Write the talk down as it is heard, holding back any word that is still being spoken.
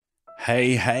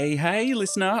Hey, hey, hey,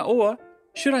 listener, or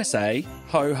should I say,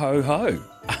 ho, ho, ho,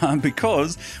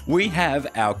 because we have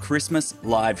our Christmas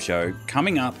live show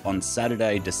coming up on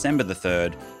Saturday, December the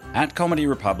 3rd at Comedy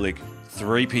Republic,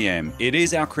 3 p.m. It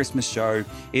is our Christmas show.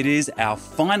 It is our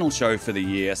final show for the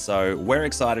year, so we're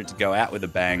excited to go out with a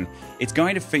bang. It's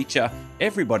going to feature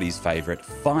everybody's favourite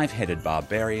five-headed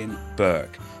barbarian,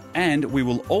 Burke. And we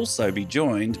will also be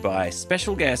joined by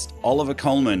special guest Oliver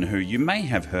Coleman, who you may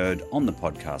have heard on the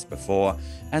podcast before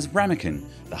as Ramekin,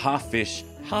 the half-fish,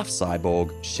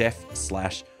 half-cyborg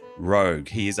chef/rogue.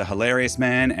 He is a hilarious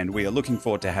man, and we are looking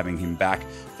forward to having him back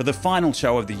for the final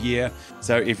show of the year.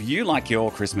 So if you like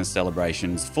your Christmas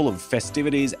celebrations full of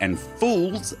festivities and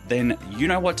fools, then you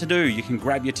know what to do. You can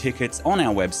grab your tickets on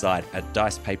our website at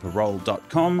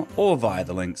dicepaperroll.com or via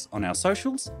the links on our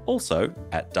socials, also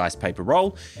at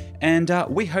dicepaperroll. And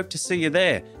we hope to see you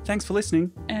there. Thanks for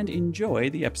listening and enjoy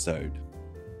the episode.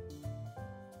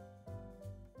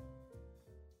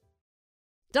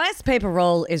 Dice Paper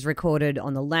Roll is recorded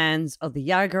on the lands of the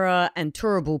Yagara and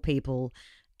Turrbal people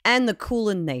and the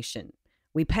Kulin Nation.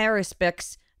 We pay our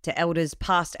respects to elders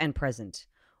past and present.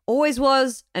 Always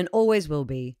was and always will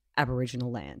be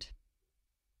Aboriginal land.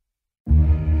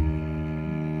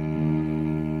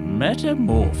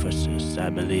 Metamorphosis, I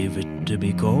believe it to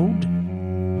be called.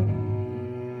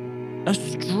 A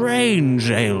strange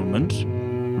ailment,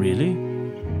 really.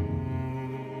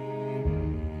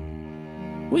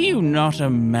 Were you not a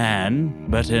man,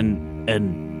 but an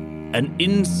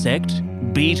insect,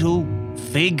 beetle,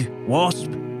 fig,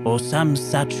 wasp, or some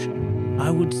such?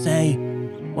 I would say,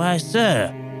 why,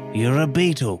 sir, you're a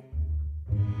beetle.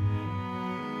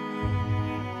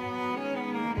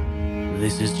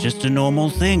 This is just a normal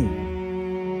thing.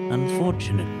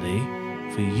 Unfortunately,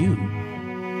 for you,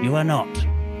 you are not.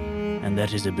 And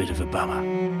that is a bit of a bummer.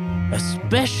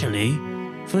 Especially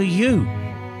for you.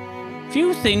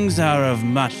 Few things are of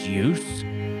much use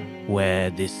where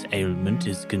this ailment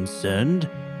is concerned.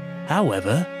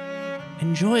 However,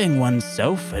 enjoying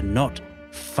oneself and not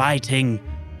fighting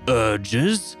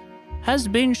urges has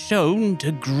been shown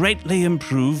to greatly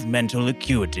improve mental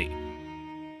acuity.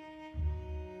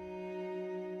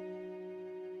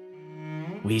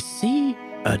 We see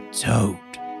a toad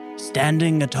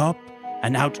standing atop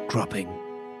an outcropping,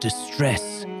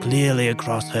 distress clearly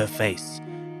across her face.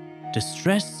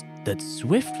 Distress that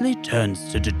swiftly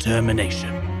turns to determination.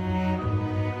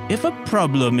 If a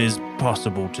problem is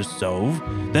possible to solve,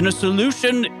 then a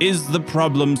solution is the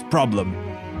problem's problem,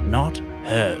 not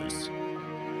hers.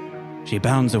 She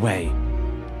bounds away,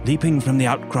 leaping from the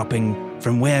outcropping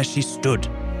from where she stood.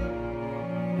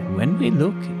 And when we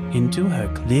look into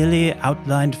her clearly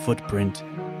outlined footprint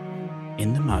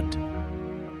in the mud,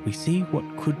 we see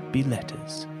what could be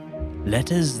letters.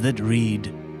 Letters that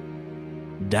read,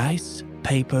 Dice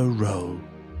Paper Roll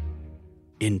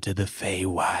into the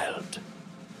Feywild.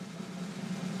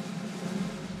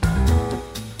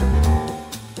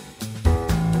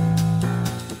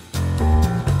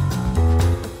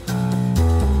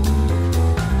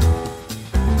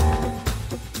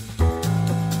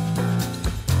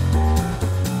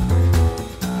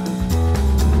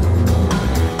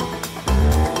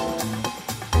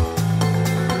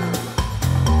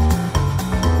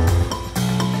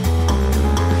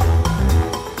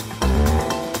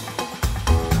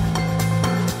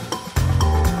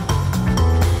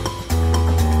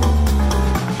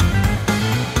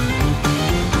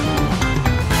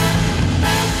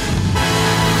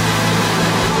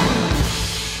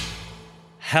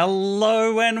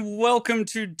 Hello and welcome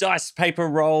to Dice Paper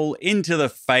Roll into the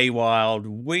Feywild.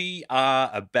 We are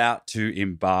about to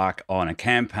embark on a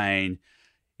campaign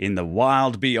in the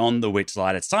wild beyond the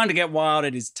Witchlight. It's time to get wild.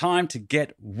 It is time to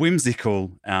get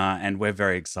whimsical, and we're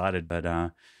very excited.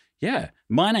 But yeah,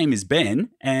 my name is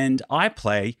Ben, and I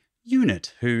play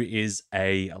Unit, who is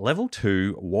a level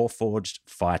 2 Warforged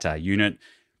fighter. Unit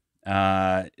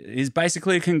is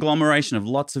basically a conglomeration of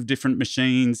lots of different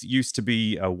machines. Used to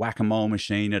be a whack-a-mole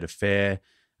machine at a fair,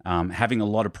 having a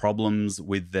lot of problems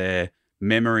with their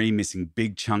memory, missing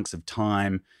big chunks of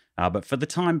time. But for the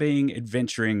time being,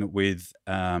 adventuring with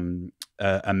a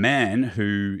man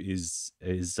who is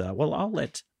well, I'll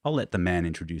let the man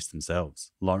introduce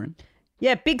themselves. Lauren?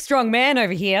 Yeah, big strong man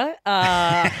over here.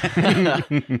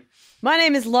 My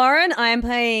name is Lauren. I am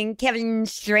playing Kevin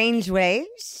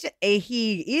Strangeways.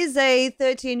 He is a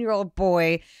 13-year-old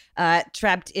boy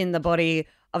trapped in the body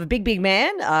of a big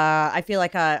man. I feel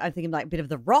like I'm thinking like a bit of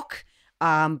The Rock,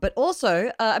 but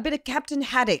also a bit of Captain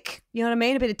Haddock. You know what I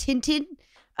mean? A bit of Tintin.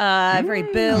 Very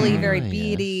burly, very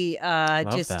beardy.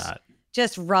 Love that.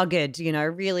 Just rugged, you know,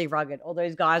 really rugged. All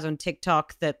those guys on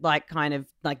TikTok that like kind of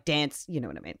like dance. You know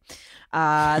what I mean?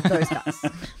 Those guys.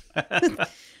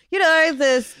 You know,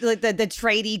 the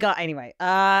tradie guy. Anyway,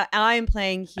 I'm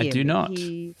playing him. I do not.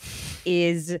 He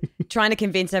is trying to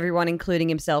convince everyone, including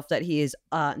himself, that he is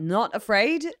not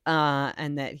afraid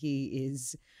and that he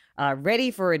is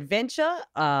ready for adventure.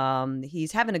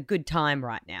 He's having a good time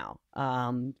right now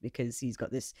because he's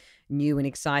got this new and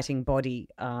exciting body.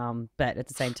 But at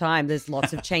the same time, there's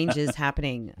lots of changes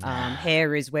happening.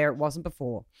 Hair is where it wasn't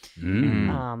before.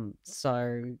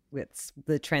 So it's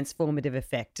the transformative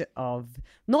effect of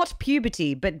not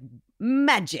puberty, but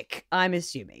magic, I'm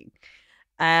assuming.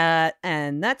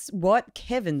 And that's what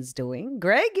Kevin's doing.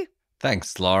 Greg?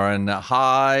 Thanks, Lauren.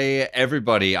 Hi,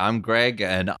 everybody. I'm Greg,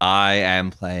 and I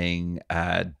am playing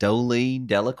Dolene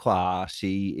Delacroix.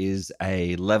 She is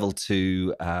a level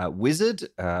 2 wizard,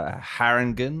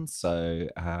 Harangan, so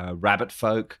rabbit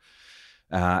folk.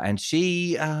 And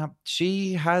she's in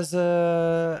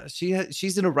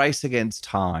a race against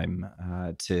time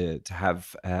to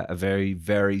have a very,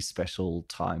 very special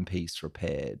timepiece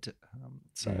repaired.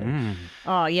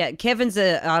 Oh yeah, Kevin's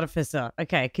an artificer.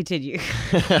 Okay, continue.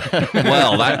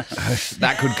 Well,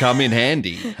 that could come in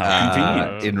handy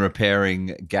in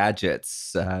repairing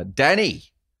gadgets. Danny.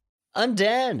 I'm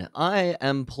Dan. I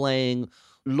am playing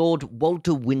Lord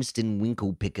Walter Winston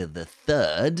Winklepicker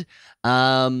III.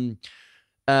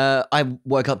 I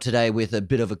woke up today with a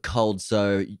bit of a cold,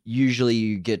 so usually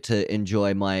you get to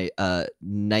enjoy my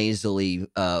nasally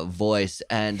voice,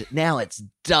 and now it's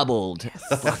doubled. Yes.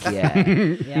 Fuck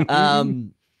yeah.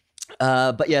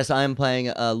 But yes, I am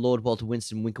playing Lord Walter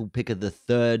Winston Winklepicker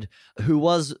III, who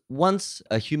was once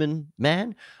a human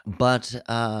man, but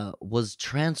was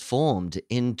transformed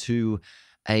into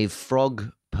a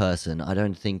frog person. I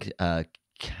don't think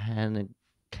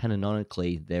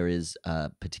canonically there is a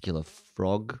particular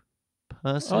frog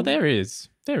person. Oh, there is.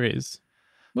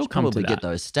 We'll come probably to that. get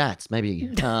those stats. Maybe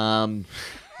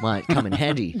might come in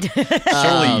handy.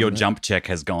 Surely your jump check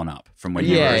has gone up from when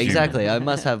you were a human. Exactly. I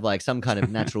must have like some kind of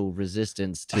natural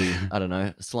resistance to, I don't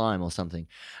know, slime or something.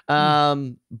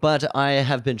 But I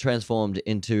have been transformed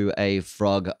into a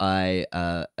frog. I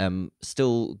am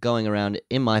still going around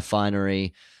in my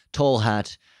finery, tall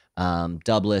hat,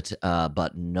 doublet,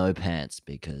 but no pants,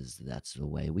 because that's the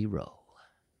way we roll.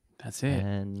 That's it.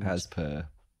 And As per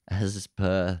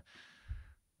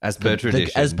tradition.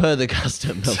 As per the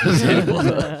custom.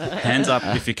 Hands up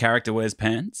if your character wears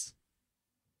pants.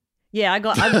 Yeah,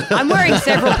 I'm wearing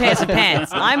several pairs of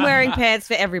pants. I'm wearing pants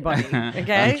for everybody.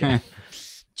 Okay.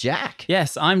 Jack.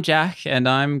 Yes, I'm Jack, and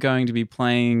I'm going to be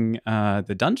playing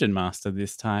the Dungeon Master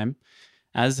this time,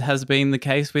 as has been the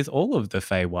case with all of the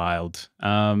Feywild.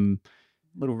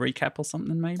 Little recap or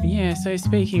something, maybe? Yeah, so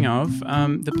speaking of,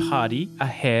 the party, a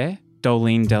hare,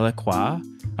 Dolene Delacroix,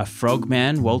 a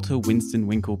frogman, Walter Winston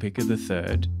Winklepicker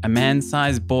III, a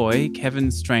man-sized boy,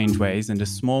 Kevin Strangeways, and a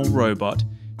small robot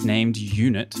named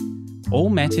Unit, all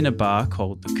met in a bar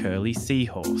called the Curly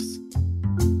Seahorse.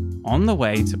 On the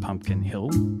way to Pumpkin Hill,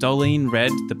 Dolene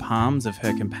read the palms of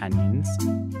her companions,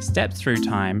 stepped through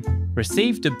time,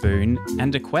 received a boon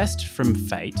and a quest from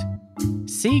fate.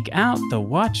 Seek out the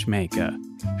watchmaker,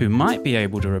 who might be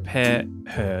able to repair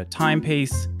her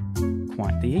timepiece.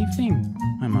 Quite the evening,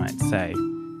 I might say.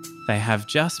 They have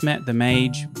just met the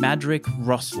mage Madryck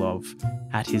Roslov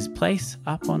at his place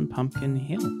up on Pumpkin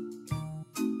Hill.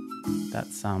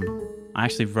 That's I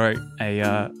actually wrote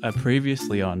a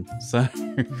previously on, so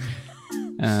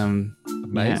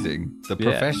amazing. Yeah. The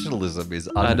professionalism is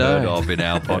unheard of in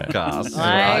our podcast.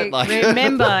 I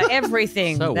remember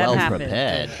everything So that well happened.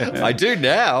 prepared. I do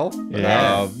now.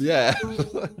 Yeah. Yeah.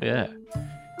 Yeah.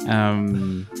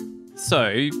 So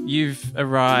you've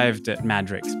arrived at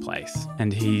Madryck's place,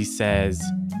 and he says,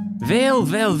 Well,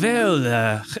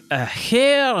 a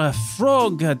hare, a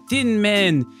frog, a tin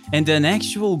man, and an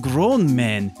actual grown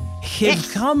man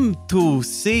have come to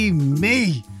see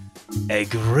me, a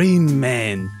green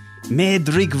man,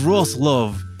 Madryck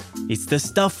Roslov. It's the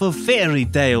stuff of fairy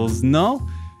tales, no?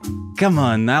 Come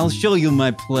on, I'll show you my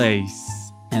place.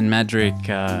 And Madryck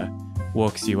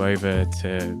walks you over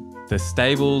to the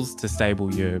stables to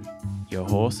stable your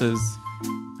horses.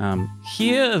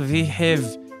 Here we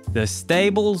have the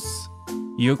stables.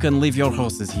 You can leave your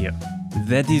horses here.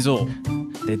 That is all.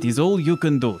 That is all you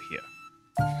can do here.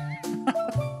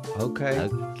 Okay.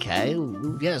 Okay.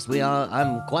 Yes, we are.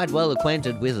 I'm quite well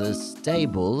acquainted with a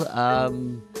stable. I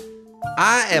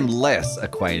am less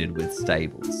acquainted with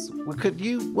stables.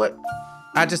 What?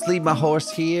 I just leave my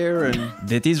horse here and...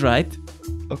 That is right.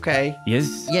 Okay.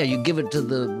 Yes. Yeah, you give it to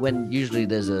when usually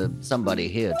there's somebody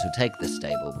here to take the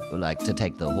stable, like to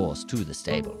take the horse to the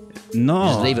stable. No,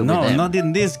 Just leave it with no, them. not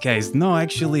in this case. No,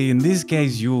 actually, in this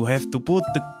case, you have to put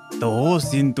the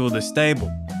horse into the stable.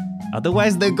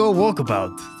 Otherwise, they go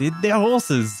walkabout. They're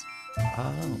horses.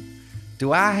 Oh.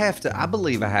 Do I have to? I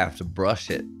believe I have to brush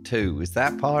it too. Is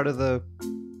that part of the?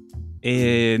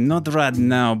 Not right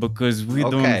now because we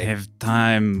don't Okay. have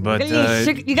time. But You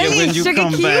gotta when eat you sugar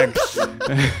come back,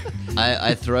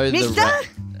 I throw Mister?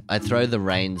 I throw the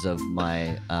reins of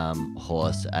my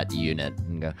horse at Unit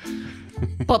and go,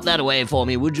 pop that away for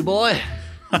me, would you, boy?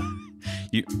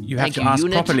 You have Thank to you, ask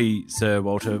Unit. properly, Sir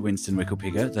Walter Winston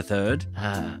Wicklepicker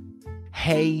III.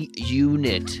 Hey,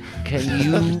 Unit, can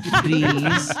you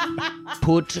please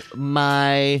put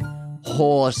my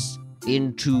horse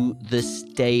into the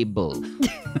stable?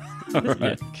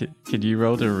 yeah, can you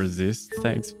roll to resist?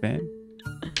 Thanks, man.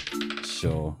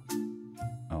 Sure.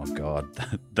 Oh God,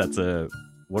 that's a.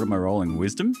 What am I rolling?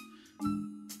 Wisdom.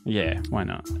 Yeah, why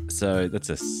not? So that's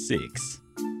a 6.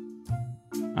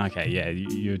 Okay, yeah,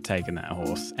 you're taking that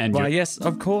horse. And Why, you're- yes,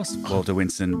 of course, Walter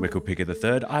Winston Wicklepicker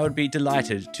III. I would be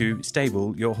delighted to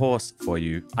stable your horse for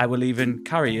you. I will even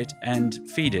curry it and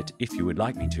feed it if you would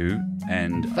like me to.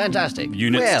 And Fantastic.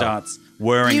 Unit Well, starts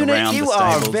whirring Unit, around you the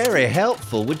are stables. very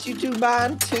helpful. Would you do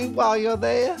mine too while you're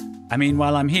there? I mean,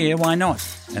 while I'm here, why not?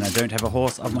 And I don't have a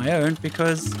horse of my own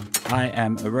because I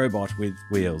am a robot with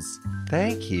wheels.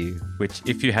 Thank you. Which,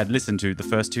 if you had listened to the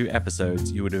first 2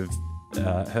 episodes, you would have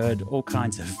heard all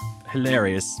kinds of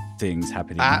hilarious things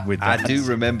happening with I that. do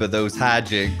remember those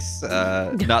hijinks.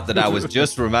 Not that I was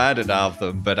just reminded of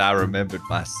them, but I remembered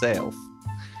myself.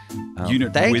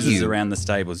 Unit thank whizzes you. around the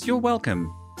stables. You're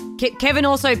welcome. Kevin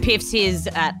also piffs his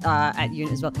at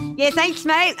Unit as well. Yeah, thanks,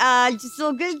 mate. Just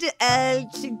all good.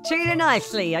 Treat her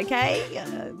nicely,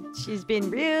 okay? She's been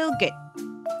real good.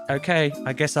 Okay,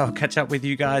 I guess I'll catch up with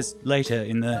you guys later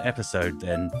in the episode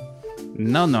then.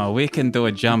 No, we can do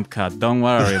a jump cut. Don't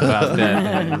worry about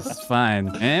that. It's fine.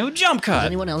 Jump Does cut.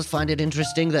 anyone else find it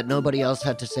interesting that nobody else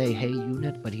had to say, hey,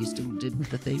 Unit, but he still did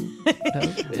the thing? No?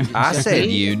 I Just said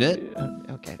me?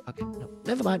 Okay. Okay, no,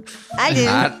 never mind. I do.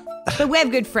 I- But we're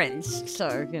good friends,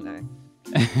 so, you know.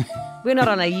 We're not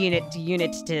on a unit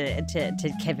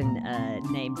to Kevin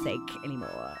namesake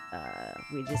anymore.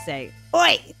 We just say,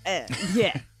 oi!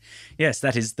 Yeah. Yes,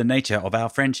 that is the nature of our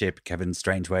friendship, Kevin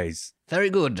Strangeways. Very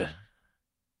good.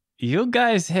 You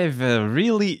guys have a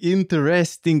really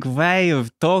interesting way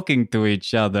of talking to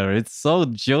each other. It's so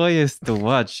joyous to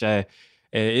watch.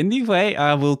 Anyway,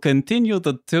 I will continue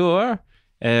the tour.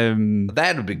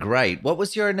 That would be great. What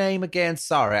was your name again?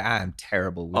 Sorry, I am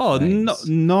terrible with Oh names.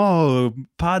 no!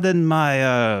 Pardon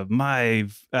my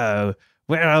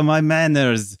where are my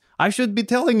manners? I should be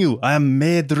telling you. I am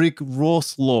Madryck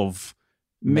Roslov.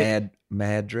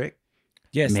 Madryck?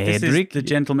 Yes, this is Madryck? the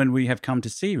gentleman we have come to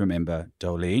see, remember,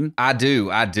 Dolene? I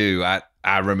do.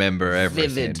 I remember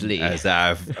everything, Vividly. as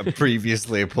I've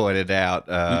previously pointed out.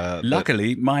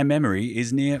 Luckily, my memory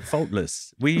is near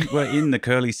faultless. We were in the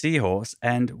Curly Seahorse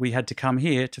and we had to come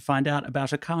here to find out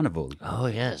about a carnival. Oh,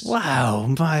 yes.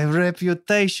 Wow, my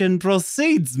reputation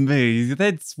precedes me.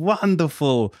 That's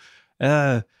wonderful.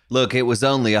 Look, it was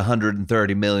only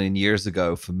 130 million years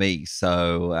ago for me,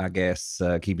 so I guess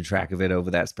keeping track of it over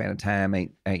that span of time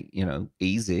ain't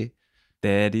easy.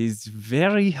 That is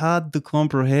very hard to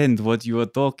comprehend what you are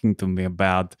talking to me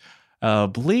about.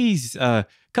 Please,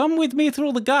 come with me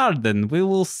through the garden. We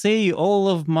will see all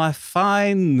of my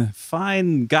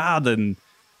fine garden.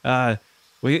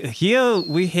 Here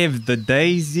we have the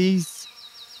daisies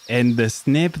and the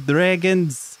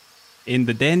snapdragons and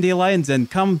the dandelions. And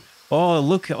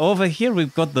look over here.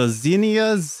 We've got the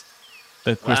zinnias,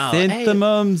 the Wow, hey.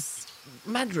 chrysanthemums.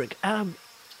 Madryck,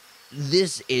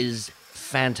 this is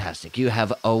fantastic. You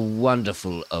have a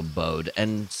wonderful abode.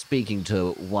 And speaking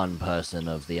to one person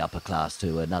of the upper class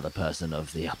to another person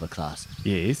of the upper class,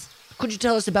 Yes. could you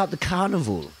tell us about the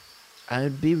carnival?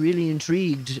 I'd be really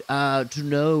intrigued to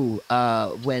know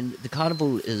when the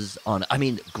carnival is on. I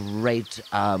mean, great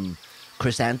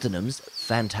chrysanthemums,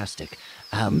 fantastic.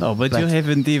 No, but you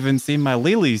haven't even seen my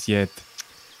lilies yet.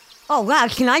 Oh, wow.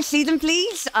 Can I see them,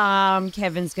 please?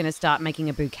 Kevin's going to start making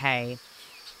a bouquet.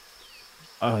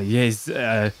 Oh, yes.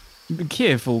 Be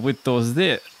careful with those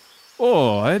there.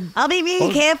 Oh, I'll be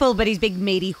really careful, but his big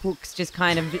meaty hooks just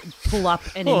kind of pull up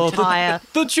an entire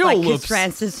the tulips.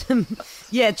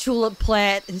 Like tulip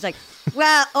plant. And he's like,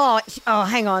 well,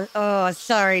 hang on. Oh,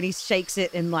 sorry. And he shakes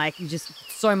it and like just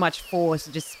so much force,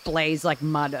 it just splays like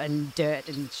mud and dirt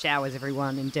and showers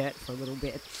everyone in dirt for a little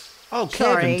bit. Oh,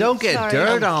 Sorry, Kevin, don't get sorry.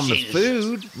 dirt on the Jesus.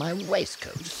 food. My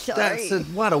waistcoat. Sorry.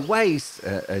 What a waste.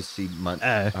 As she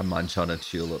munch on a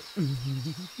tulip.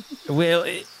 Well,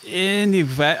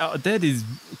 anyway, that is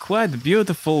quite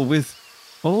beautiful with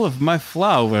all of my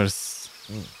flowers.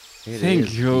 It Thank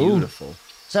is you. Beautiful.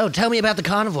 So tell me about the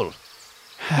carnival.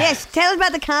 Yes, tell us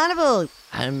about the carnival.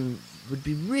 I would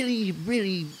be really,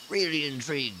 really, really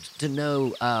intrigued to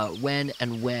know when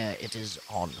and where it is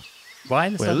on. Why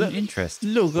the sudden look- interest?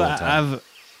 Look, Walter?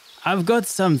 I've got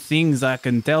some things I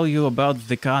can tell you about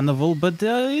the carnival, but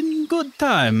in good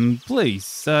time,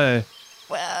 please. Well,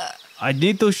 I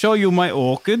need to show you my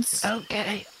orchids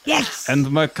okay. Yes.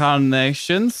 and my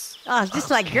carnations. Oh, just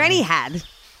like Granny had.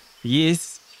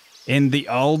 Yes, and the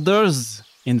alders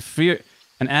in fear.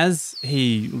 And as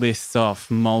he lists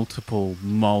off multiple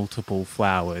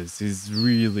flowers, he's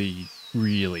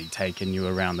really taking you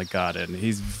around the garden.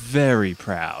 He's very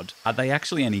proud. Are they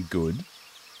actually any good?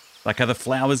 Like, are the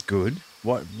flowers good?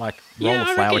 What, like, roll Yeah,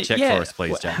 a I flower reckon- check yeah. for us,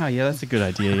 please, Jack. Oh, yeah, that's a good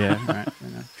idea, yeah. All right, fair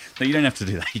enough. No, you don't have to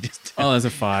do that. You just. Oh, there's a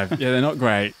 5. Yeah, they're not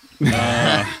great.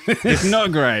 It's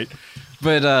not great.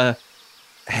 But,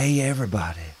 Hey,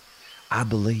 everybody. I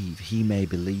believe he may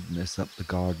be leading us up the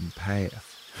garden path.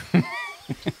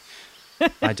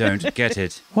 I don't get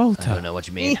it. I don't Walter, know what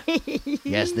you mean.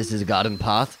 Yes, this is a garden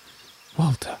path.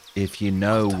 Walter, If you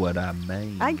know what I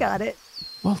mean. I got it.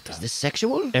 Walter. Is this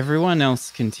sexual? Everyone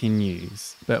else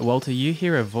continues, but Walter, you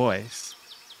hear a voice.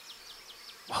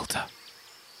 Walter.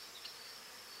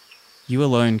 You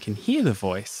alone can hear the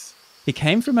voice. It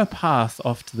came from a path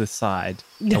off to the side,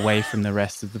 away from the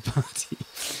rest of the party.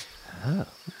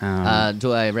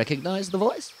 Do I recognize the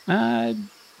voice?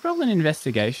 Roll an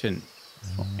investigation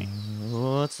for me.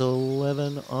 What's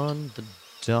 11 on the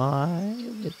die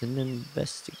with an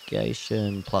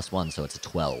investigation +1, so it's a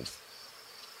 12.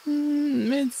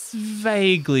 It's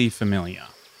vaguely familiar.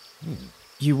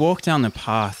 You walk down the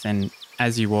path, and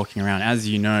as you're walking around, as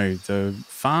you know, the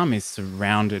farm is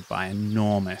surrounded by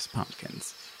enormous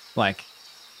pumpkins, like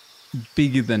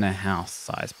bigger than a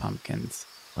house-sized pumpkins.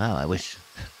 Wow, I wish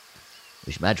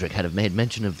Madryck had have made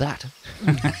mention of that.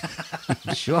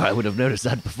 I'm sure I would have noticed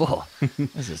that before.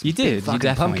 This is You big did. You fucking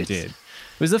definitely pumpkins. did.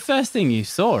 It was the first thing you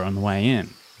saw on the way in.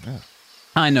 Oh.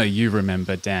 I know you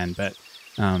remember, Dan, but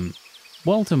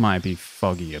Walter might be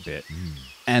foggy a bit.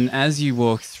 And as you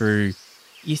walk through,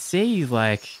 you see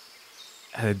like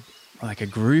a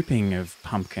grouping of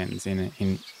pumpkins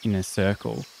in a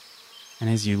circle. And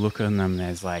as you look on them,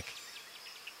 there's like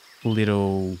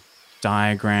little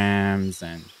diagrams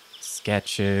and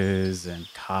sketches and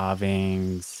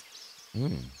carvings.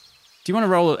 Do you want to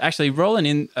roll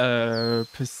an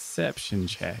perception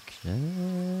check?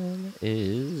 That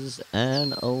is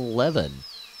an 11.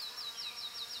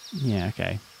 Yeah,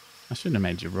 okay. I shouldn't have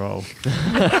made you roll.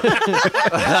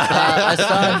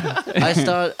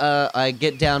 I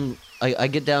get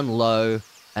down low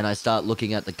and I start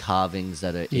looking at the carvings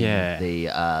that are in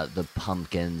the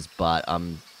pumpkins, but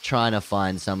I'm trying to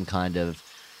find some kind of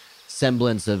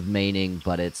semblance of meaning,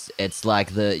 but it's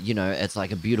like it's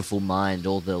like a beautiful mind,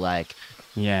 all the like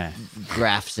Yeah.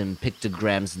 graphs and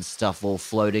pictograms and stuff all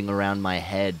floating around my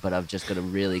head, but I've just got a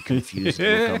really confused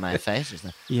look on my face. Just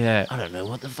like, Yeah. I don't know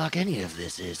what the fuck any of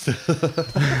this is.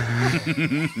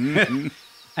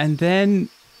 And then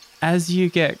as you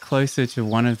get closer to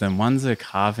one of them, one's a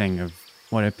carving of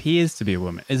what appears to be a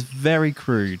woman. It's very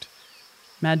crude.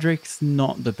 Madryck's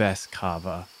not the best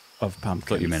carver of I pumpkins.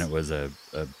 thought you meant it was a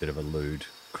bit of a lewd,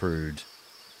 crude.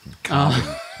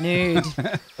 Nude.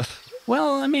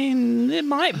 Well, I mean, it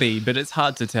might be, but it's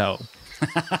hard to tell.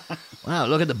 Wow,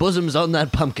 look at the bosoms on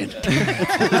that pumpkin.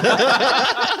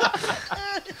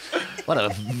 What a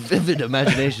vivid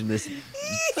imagination this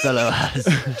fellow has.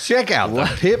 Check out the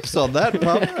hips on that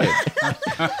pumpkin.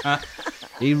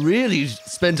 He really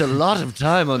spent a lot of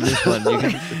time on this one. You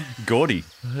can, Gaudy.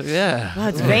 yeah. Oh,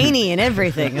 it's veiny and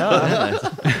everything. Oh.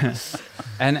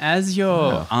 And as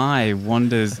your eye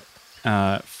wanders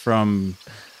from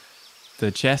the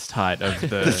chest height of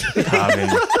the carving,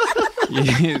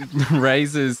 it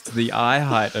raises to the eye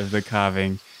height of the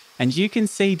carving, and you can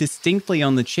see distinctly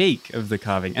on the cheek of the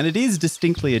carving, and it is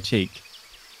distinctly a cheek.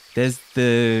 There's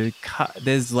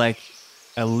like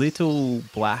a little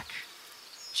black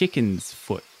chicken's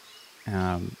foot,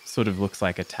 sort of looks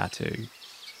like a tattoo.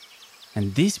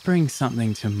 And this brings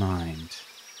something to mind.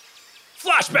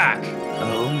 Flashback!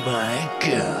 Oh my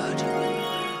god.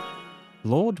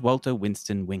 Lord Walter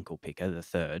Winston Winklepicker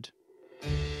III,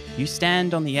 you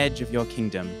stand on the edge of your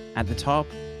kingdom at the top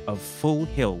of Full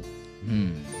Hill.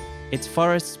 Its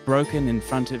forests broken in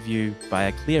front of you by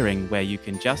a clearing where you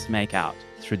can just make out,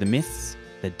 through the mists,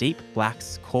 the deep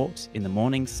blacks caught in the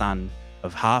morning sun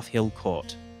of Half Hill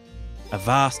Court. A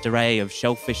vast array of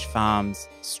shellfish farms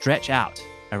stretch out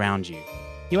around you.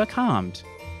 You are calmed.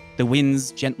 The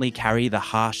winds gently carry the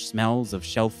harsh smells of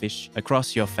shellfish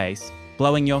across your face,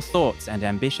 blowing your thoughts and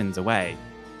ambitions away.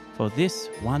 For this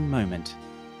one moment,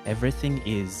 everything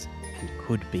is and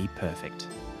could be perfect.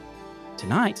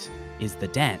 Tonight is the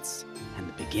dance and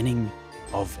the beginning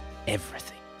of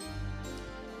everything.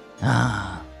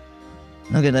 Ah,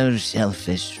 look at those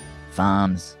shellfish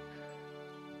farms.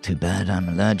 Too bad I'm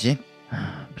allergic,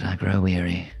 but I grow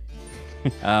weary.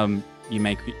 You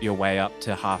make your way up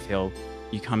to Half Hill.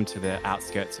 You come to the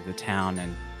outskirts of the town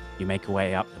and you make your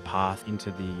way up the path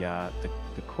into the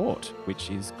court, which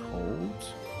is called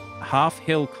Half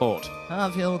Hill Court.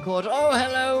 Half Hill Court. Oh,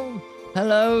 hello.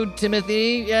 Hello,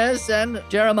 Timothy. Yes, and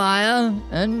Jeremiah.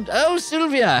 And, oh,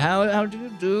 Sylvia. How do you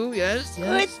do? Yes,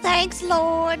 yes. Good, thanks,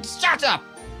 Lord. Shut up!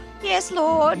 Yes,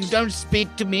 Lord. You don't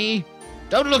speak to me.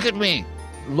 Don't look at me.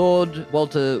 Lord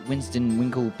Walter Winston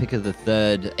Winklepicker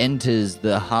III enters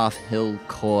the Half Hill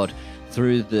Court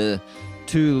through the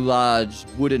 2 large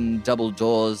wooden double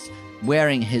doors,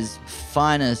 wearing his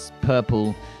finest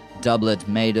purple doublet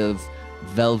made of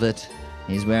velvet.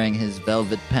 He's wearing his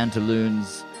velvet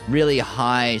pantaloons, really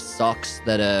high socks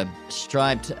that are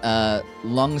striped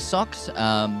long socks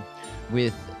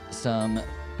with some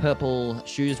purple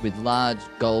shoes with large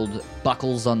gold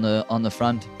buckles on the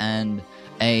front, and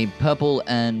a purple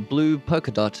and blue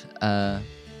polka dot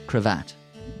cravat.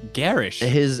 Garish.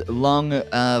 His long,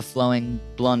 flowing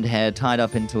blonde hair tied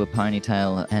up into a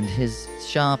ponytail, and his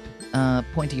sharp,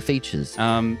 pointy features.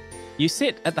 You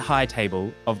sit at the high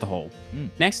table of the hall,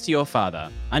 next to your father,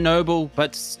 a noble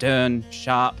but stern,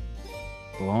 sharp,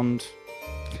 blonde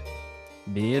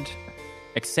beard,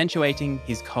 accentuating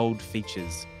his cold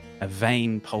features. A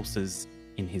vein pulses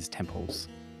in his temples.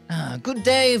 Good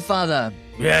day, father.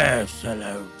 Yes,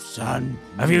 hello, son.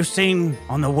 Have you seen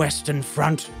on the western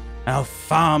front? Our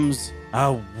farms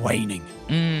are waning.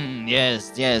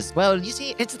 Yes, yes. Well, you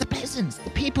see, it's the peasants, the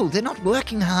people. They're not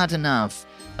working hard enough.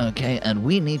 Okay, and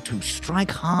we need to strike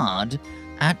hard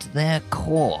at their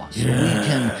core so we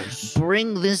can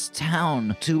bring this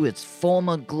town to its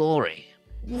former glory.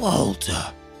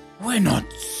 Walter, we're not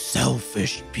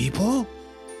selfish people.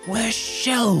 We're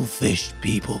shellfish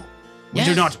people. We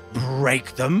do Yes. not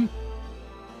break them.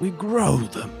 We grow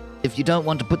them. If you don't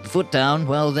want to put the foot down,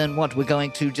 well, then what? We're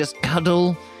going to just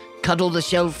cuddle the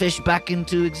shellfish back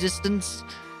into existence?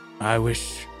 I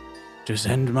wish to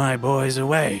send my boys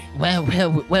away.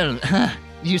 Well,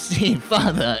 you see,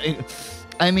 father,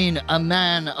 I mean, a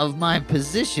man of my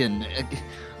position,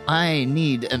 I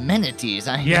need amenities.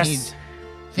 I need things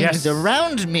Yes.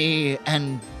 around me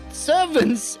and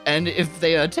servants, and if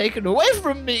they are taken away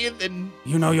from me, then...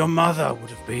 You know, your mother would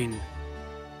have been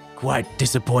quite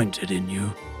disappointed in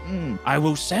you. I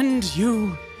will send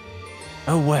you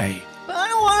away But I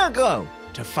don't want to go.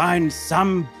 to find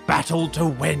some battle to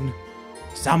win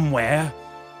somewhere,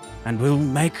 and we'll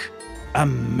make a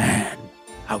man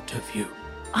out of you.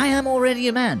 I am already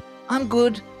a man. I'm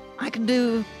good. I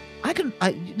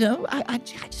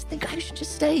just think I should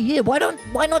just stay here.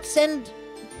 Why not send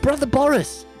Brother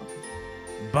Boris?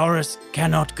 Boris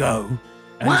cannot go,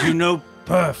 and Why? you know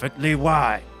perfectly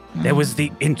why. There was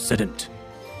the incident.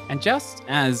 And just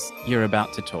as you're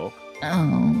about to talk,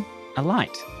 Oh. a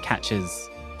light catches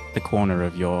the corner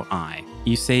of your eye.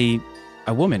 You see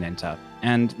a woman enter,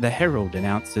 and the herald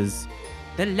announces,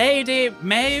 "The Lady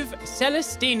Maeve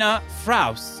Celestina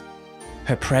Fraus."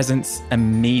 Her presence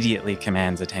immediately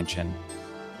commands attention.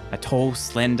 A tall,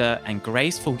 slender, and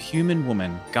graceful human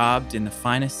woman garbed in the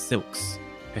finest silks.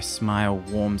 Her smile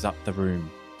warms up the room,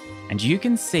 and you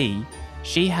can see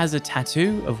she has a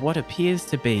tattoo of what appears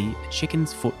to be a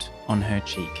chicken's foot on her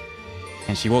cheek.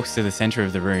 And she walks to the center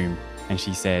of the room and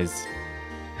she says,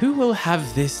 "Who will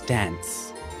have this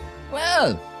dance?"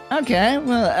 Well, okay.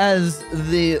 Well, as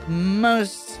the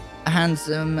most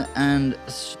handsome and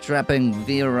strapping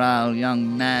virile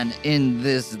young man in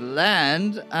this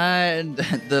land, and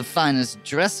the finest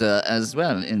dresser as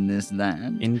well in this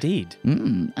land, Indeed.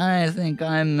 I think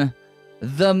I'm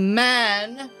the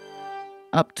man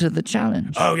up to the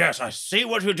challenge. Oh, yes, I see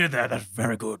what you did there. That's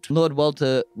very good. Lord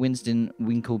Walter Winston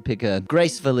Winklepicker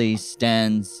gracefully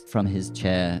stands from his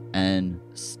chair and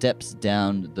steps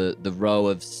down the row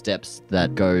of steps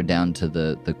that go down to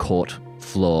the court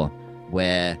floor,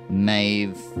 where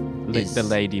Maeve is... The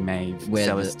Lady Maeve Where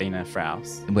the- Celestina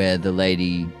Fraus. where the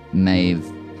Lady Maeve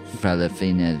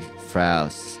Fralafina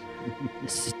Fraus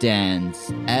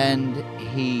stands, and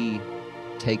he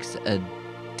takes a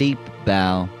deep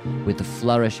bow with a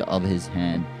flourish of his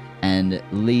hand and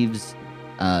leaves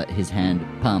his hand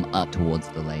palm up towards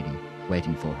the lady,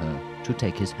 waiting for her to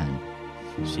take his hand.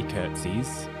 She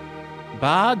curtsies.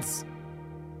 Bards,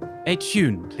 a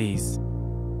tune, please.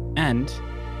 And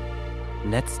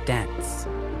let's dance.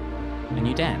 And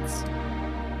you dance.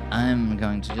 I'm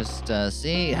going to just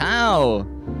see how.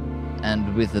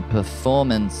 And with a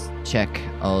performance check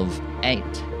of 8,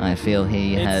 I feel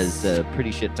he has a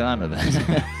pretty shit time of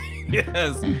it.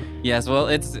 Yes. Yes, well,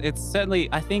 it's certainly,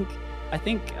 I think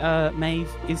Maeve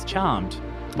is charmed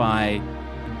by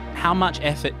how much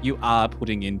effort you are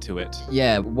putting into it.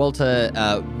 Yeah, Walter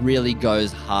really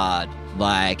goes hard.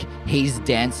 Like, he's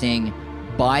dancing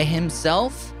by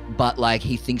himself, but like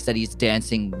he thinks that he's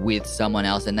dancing with someone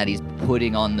else and that he's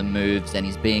putting on the moves and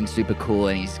he's being super cool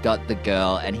and he's got the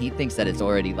girl and he thinks that it's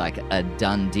already like a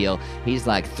done deal. He's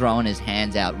like throwing his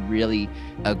hands out really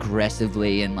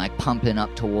aggressively and like pumping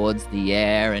up towards the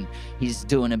air, and he's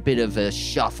doing a bit of a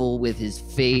shuffle with his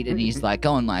feet, and he's like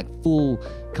going like full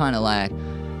kind of like,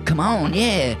 come on,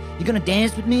 yeah, you're gonna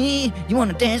dance with me? You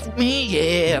wanna dance with me?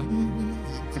 Yeah.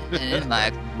 And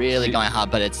like really going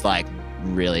hard, but it's like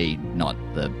really not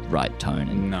the right tone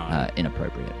and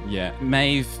inappropriate. Yeah,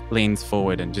 Maeve leans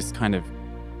forward and just kind of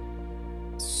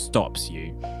stops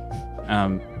you.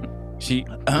 We're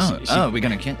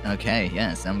gonna okay,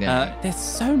 yes, I'm gonna. There's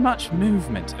so much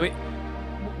movement.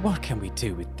 What can we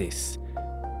do with this?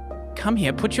 Come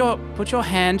here. Put your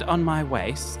hand on my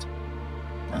waist.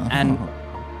 And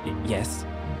yes,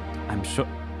 I'm sure.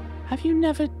 Have you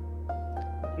never?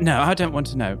 No, I don't want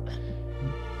to know.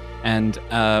 And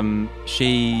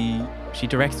she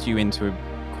directs you into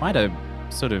quite a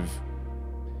sort of.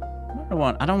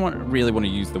 I don't really want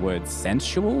to use the word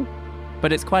sensual,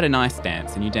 but it's quite a nice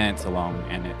dance, and you dance along,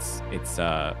 and it's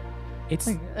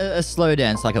like a slow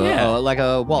dance, like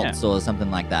a waltz or something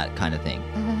like that kind of thing.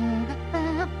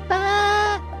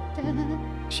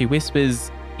 She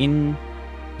whispers in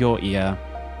your ear,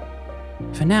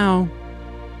 "For now,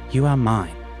 you are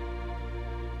mine."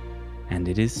 And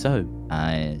it is so.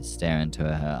 I stare into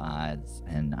her eyes,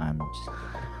 and I'm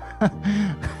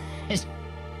just...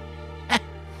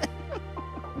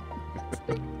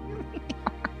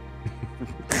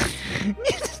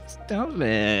 Stop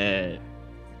it.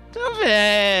 Stop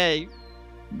it.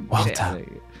 Walter,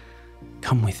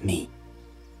 come with me.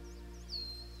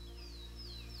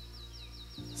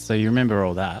 So you remember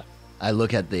all that. I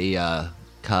look at the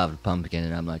carved pumpkin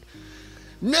and I'm like,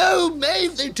 no,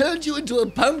 Maeve, they turned you into a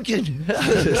pumpkin.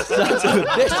 Sons of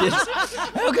bitches.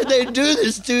 How could they do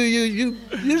this to you? You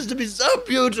used to be so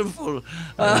beautiful.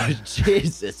 Oh,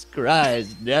 Jesus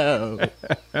Christ, no.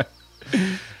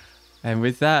 And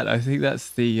with that, I think that's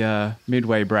the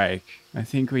midway break. I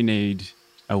think we need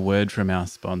a word from our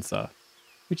sponsor,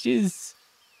 which is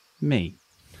me.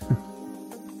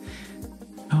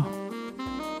 Oh,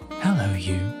 hello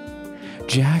you.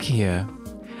 Jack here.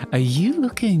 Are you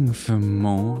looking for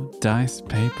more dice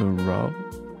paper roll?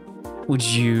 Would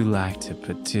you like to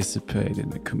participate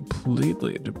in the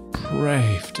completely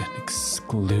depraved and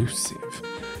exclusive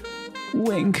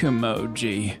wink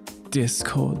emoji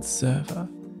Discord server?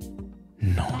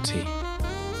 Naughty.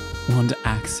 Want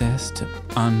access to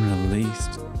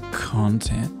unreleased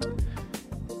content?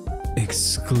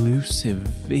 Exclusive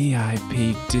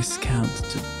VIP discounts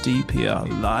to DPR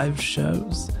live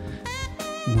shows?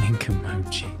 Wink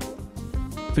emoji.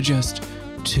 For just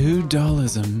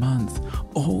 $2 a month,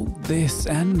 all this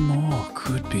and more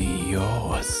could be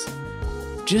yours.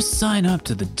 Just sign up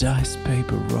to the Dice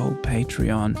Paper Roll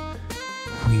Patreon.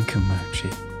 Wink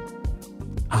emoji.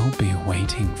 I'll be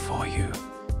waiting for you,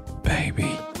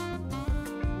 baby.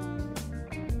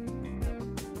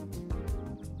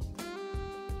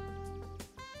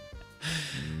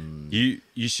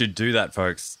 You should do that,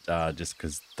 folks, just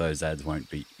because those ads won't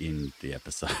be in the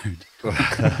episode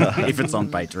if it's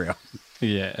on Patreon.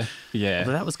 Yeah.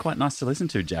 But that was quite nice to listen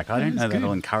to, Jack. I don't know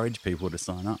that'll encourage people to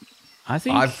sign up. I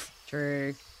think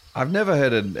True. I've never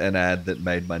heard an ad that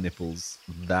made my nipples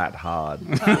that hard.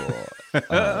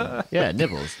 Yeah,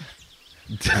 nipples.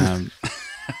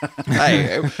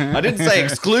 Hey, I didn't say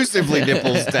exclusively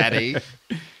nipples, Daddy.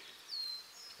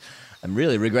 I'm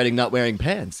really regretting not wearing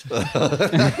pants.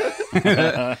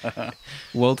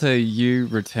 Walter, you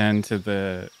return to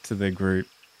the group,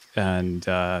 and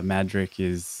Madryck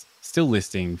is still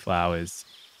listing flowers.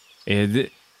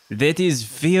 That is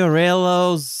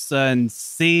Fiorellos and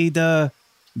cedar,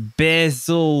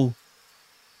 basil,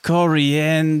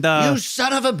 coriander. You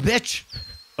son of a bitch!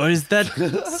 Or is that?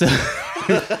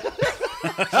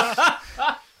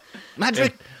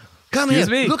 Madryck, come Excuse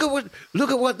here. me.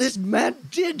 Look at what this man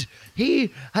did.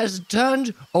 He has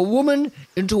turned a woman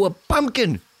into a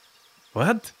pumpkin.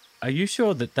 What? Are you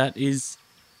sure that is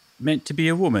meant to be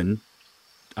a woman.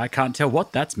 I can't tell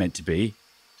what that's meant to be.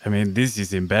 I mean, this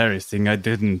is embarrassing. I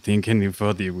didn't think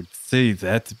anybody would say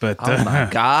that, but Oh my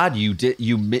God! You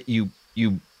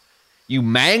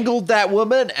mangled that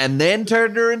woman and then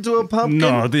turned her into a pumpkin.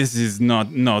 no, this is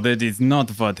not. No, that is not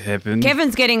what happened.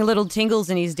 Kevin's getting little tingles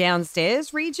in his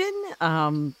downstairs region.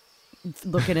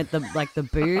 Looking at the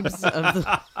boobs of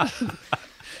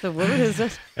the woman.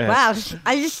 Wow,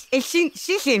 she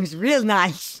seems real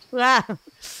nice. Wow.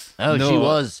 Oh,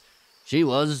 No. she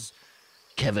was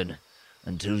Kevin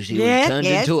until she Yeah, was turned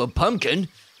yes. into a pumpkin.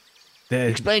 That-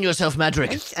 Explain yourself,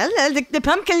 Madryck. I don't know, the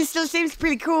pumpkin still seems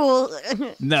pretty cool.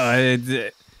 No,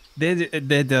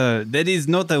 that is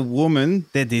not a woman.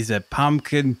 That is a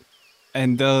pumpkin,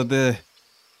 and the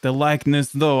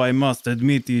likeness, though I must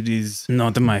admit it is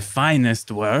not my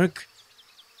finest work,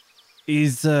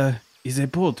 is a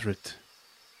portrait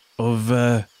of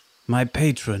my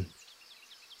patron,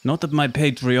 not of my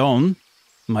Patreon,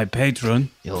 my patron,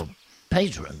 Your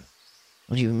patron?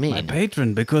 What do you mean? my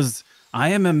patron, because I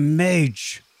am a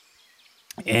mage,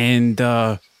 and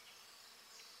that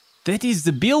is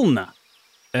the Bilna.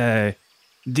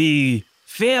 The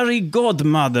fairy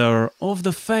godmother of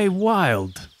the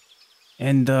Feywild,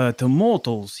 and to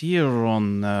mortals here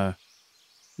on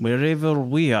wherever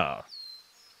we are,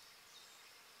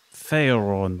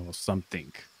 Faeron or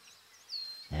something.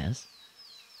 Yes.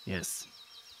 Yes.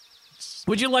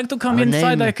 Would you like to come Her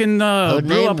inside? name- I can her brew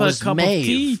name up a was cup Maeve. of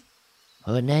tea.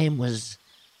 Her name was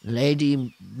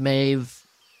Lady Maeve.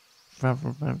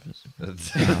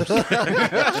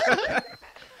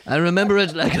 I remember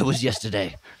it like it was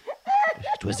yesterday.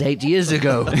 It was 8 years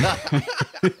ago.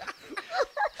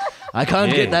 I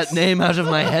can't get that name out of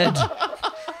my head.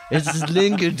 It's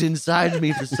lingered inside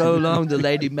me for so long, the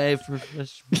Lady Maeve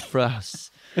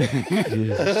Frost.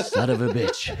 You son of a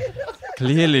bitch.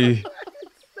 Clearly,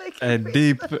 a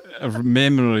deep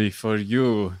memory for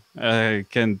you. I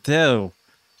can tell.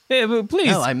 Hey, but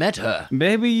please, No, I met her.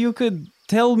 maybe you could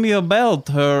tell me about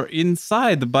her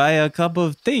inside by a cup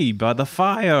of tea by the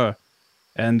fire,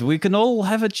 and we can all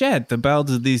have a chat about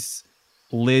this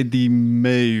Lady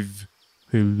Maeve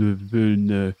who lives in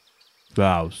the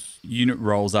house. Unit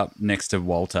rolls up next to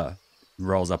Walter,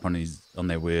 rolls up on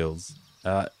their wheels.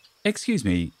 Excuse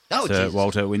me, Oh, Sir Jesus.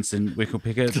 Walter Winston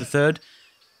Wicklepicker III.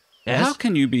 Yes? How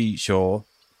can you be sure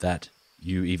that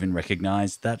you even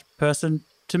recognize that person?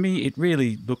 To me, it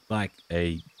really looked like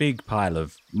a big pile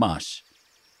of mush.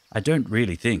 I don't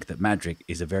really think that Madryck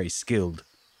is a very skilled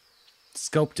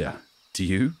sculptor. Do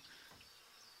you?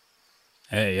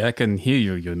 Hey, I can hear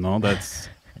you, you know, that's...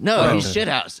 No, he's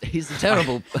shithouse. He's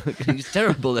terrible. He's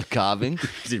terrible at carving.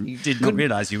 Did not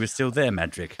realize you were still there,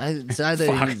 Madryck. It's either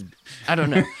Fuck. I don't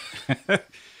know.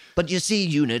 But you see,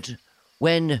 Unit,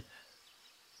 when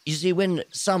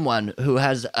someone who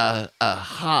has a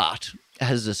heart,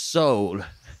 has a soul,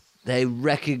 they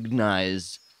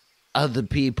recognize other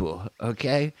people,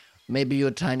 okay? Maybe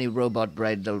your tiny robot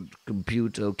brain don't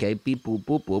compute, okay? Beep, boop,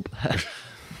 boop, boop.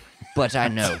 But I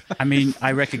know. I mean,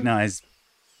 I recognize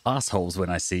assholes when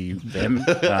I see them.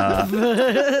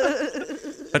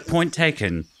 But point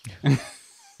taken.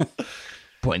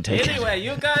 Point taken. Anyway,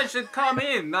 you guys should come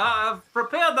in. I've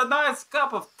prepared a nice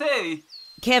cup of tea.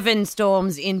 Kevin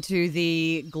storms into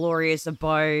the glorious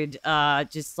abode,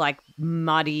 just like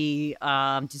muddy,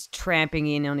 just tramping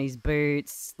in on his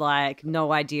boots, like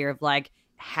no idea of like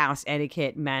house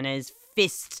etiquette, manners,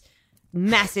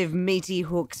 massive meaty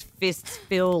hooks, fists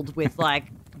filled with like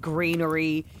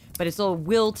greenery, but it's all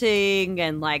wilting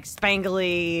and like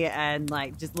spangly and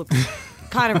like just looks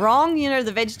kind of wrong. You know,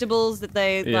 the vegetables that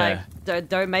they like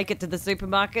don't make it to the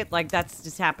supermarket. Like that's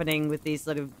just happening with these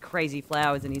sort of crazy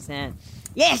flowers in his hand.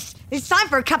 Yes, it's time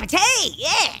for a cup of tea.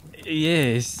 Yeah.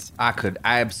 Yes. I could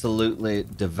absolutely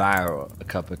devour a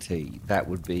cup of tea. That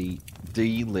would be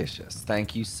delicious.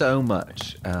 Thank you so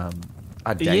much.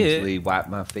 I daintily wipe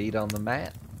my feet on the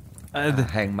mat.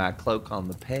 Hang my cloak on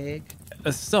the peg.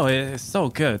 So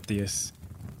courteous.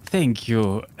 Thank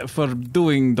you for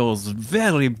doing those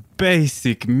very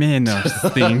basic manners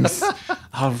things.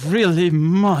 I really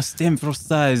must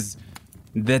emphasize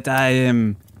that I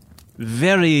am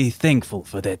very thankful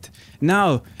for that.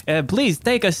 Now, please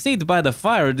take a seat by the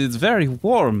fire. It is very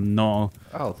warm now.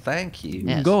 Oh, thank you.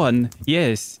 Yes. Go on.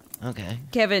 Yes. Okay.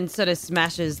 Kevin sort of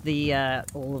smashes the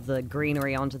all of the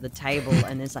greenery onto the table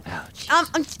and is like, have you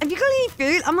got any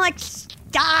food? I'm like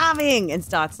starving, and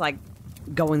starts like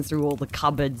going through all the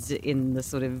cupboards in the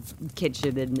sort of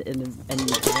kitchen and around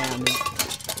and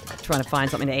trying to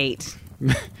find something to eat.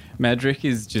 Madryck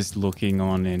is just looking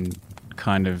on in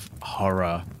kind of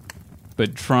horror,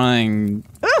 but trying.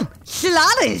 Oh,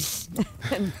 chiladas!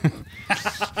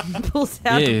 Pulls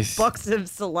out Yes. a box of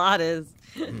saladas.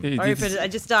 Open it. I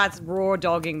just starts raw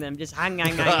dogging them. Just hang.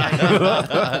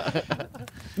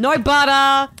 No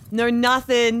butter, no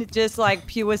nothing. Just like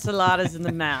pure saladas in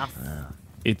the mouth.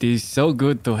 It is so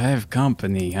good to have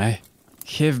company. I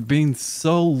have been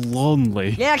so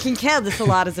lonely. Yeah, I can tell the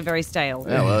saladas are very stale.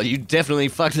 Yeah, well, you definitely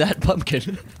fucked that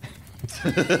pumpkin.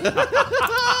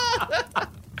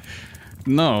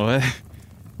 No,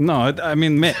 I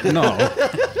mean, no.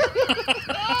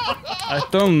 I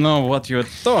don't know what you're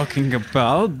talking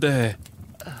about.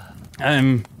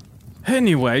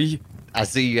 Anyway, I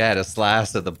see you had a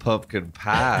slice of the pumpkin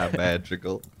pie,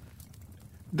 Madryck.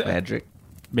 Madryck.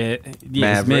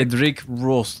 yes, Maverick. Madryck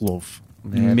Roslov.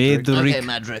 Maverick. Madryck Okay,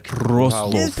 Madryck.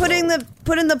 Roslov. Just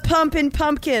putting the pump in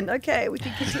pumpkin. Okay, we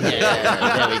can continue.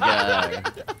 Yeah, there we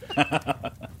go.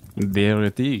 There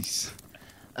it is.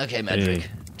 Okay, Madryck.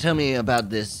 Tell me about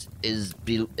this.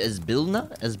 Isbilna?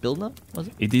 Was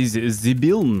it? It is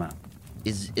Zibilna.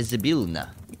 Isbilna.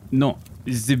 No,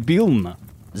 Zibilna.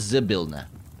 Zibilna.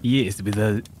 Yes, with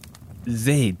a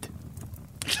Z.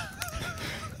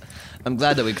 I'm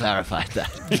glad that we clarified that.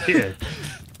 Yeah.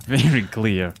 Very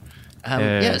clear.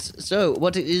 Yes. So,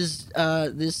 what is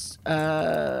this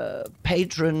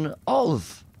patron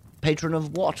of? Patron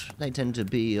of what? They tend to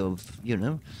be of,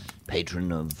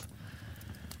 patron of,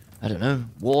 I don't know,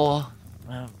 war.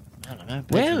 I don't know.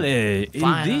 Well, patron of in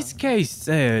fire. this case,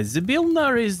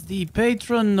 Zibilna is the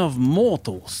patron of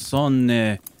mortals.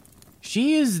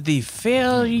 She is the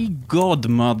fairy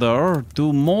godmother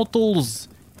to mortals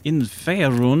in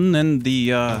Faerun and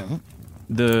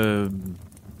the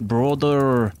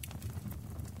broader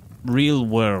real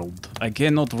world. I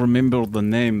cannot remember the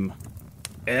name.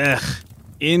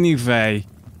 Anyway,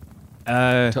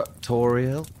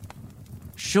 Toriel?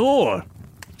 sure.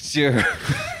 Sure.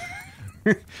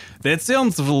 That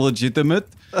sounds legitimate.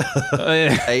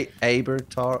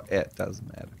 Abertar? It doesn't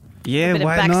matter. Yeah, Bit of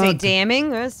why backseat not?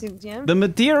 damming. Yeah. The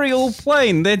material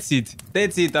plane, that's it.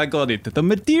 I got it. The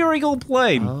material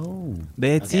plane. Oh.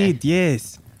 That's Okay. it,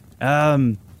 yes.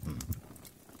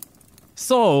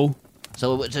 So,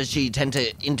 So does she tend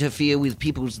to interfere with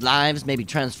people's lives, maybe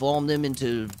transform them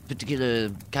into particular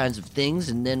kinds of things,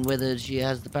 and then whether she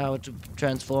has the power to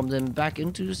transform them back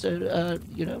into,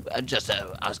 just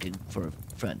asking for a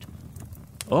friend.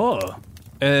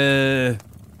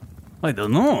 I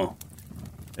don't know.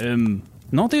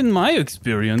 Not in my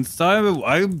experience.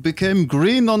 I became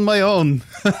green on my own.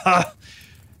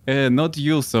 Not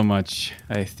you so much,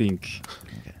 I think.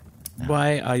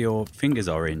 Why are your fingers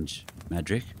orange,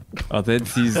 Madryck? Oh, that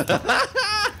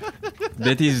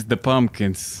is the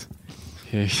pumpkins.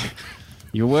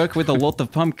 You work with a lot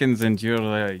of pumpkins, and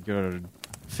your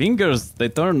fingers they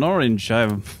turn orange. I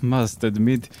must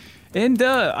admit, and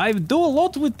I do a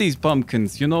lot with these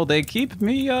pumpkins. They keep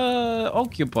me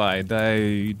occupied.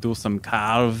 I do some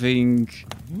carving.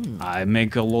 I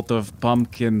make a lot of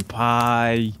pumpkin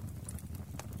pie,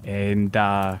 and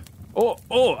I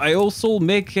also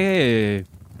make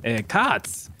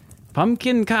carts.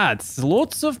 Pumpkin carts.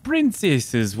 Lots of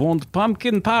princesses want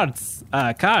pumpkin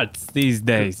carts these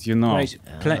days, Wait,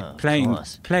 of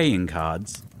course. playing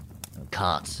cards.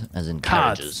 Carts, as in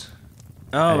Carts. carriages.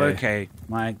 Oh, Uh, okay.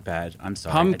 My bad. I'm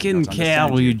sorry. I Pumpkin did not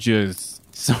understand you. carriages.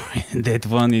 Sorry, that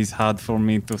one is hard for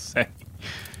me to say.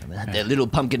 They're little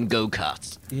pumpkin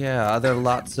go-karts. Yeah, are there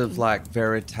lots of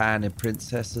very tiny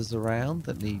princesses around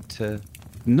that need to...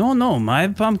 No, my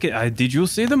pumpkin. Did you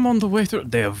see them on the way through?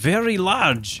 They're very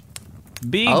large.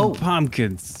 Big Oh.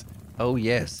 pumpkins. Oh,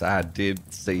 yes, I did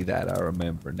see that. I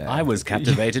remember now. I was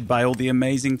captivated by all the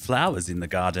amazing flowers in the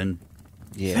garden.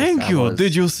 Yes, Thank I you. was-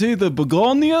 Did you see the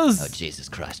begonias? Oh, Jesus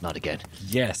Christ, not again.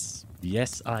 Yes,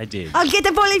 I did. I'll get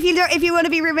the ball if you want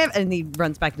to be remembered. And he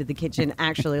runs back into the kitchen,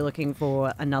 actually looking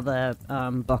for another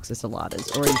box of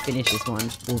saladas. Already finished this one.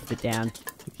 Wolfed it down.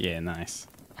 Yeah, nice.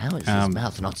 How is his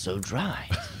mouth not so dry?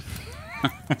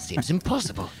 Seems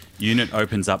impossible. Unit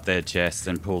opens up their chest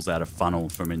and pulls out a funnel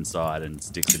from inside and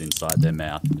sticks it inside their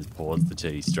mouth and just pours the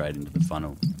tea straight into the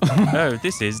funnel. Oh,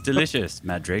 this is delicious,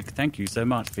 Madryck. Thank you so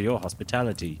much for your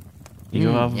hospitality.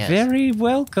 You are yes. very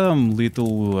welcome,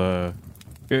 little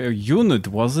unit,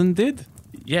 wasn't it?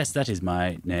 Yes, that is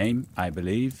my name, I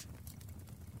believe.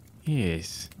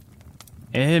 Yes.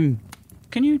 Can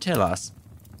you tell us,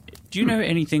 do you know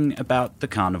anything about the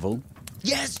carnival?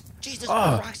 Yes, Jesus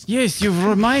Oh, Christ. yes, you've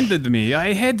reminded me.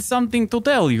 I had something to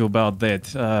tell you about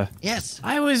that. Yes.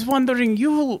 I was wondering,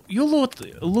 you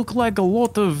look like a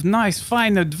lot of nice,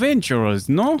 fine adventurers,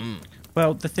 no?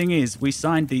 Well, the thing is, we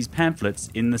signed these pamphlets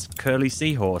in this curly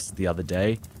seahorse the other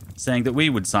day, saying that we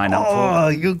would sign up Oh,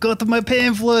 you got my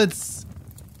pamphlets.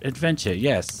 for adventure,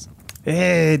 yes.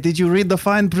 Hey, did you read the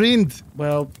fine print?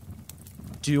 Well,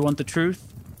 do you want the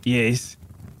truth? Yes.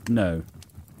 No.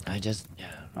 I just.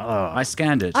 Oh, I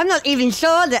scanned it. I'm not even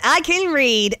sure that I can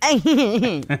read.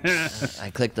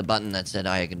 I clicked the button that said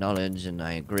I acknowledge and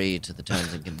I agree to the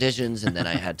terms and conditions, and then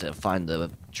I had to find the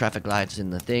traffic lights in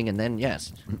the thing, and then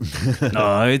yes.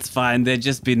 no, it's fine. They'd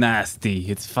just be nasty.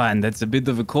 It's fine. That's a bit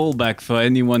of a callback for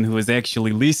anyone who is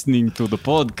actually listening to the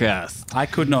podcast. I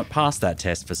could not pass that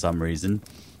test for some reason.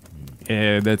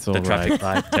 Yeah, that's all The right. traffic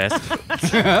light test.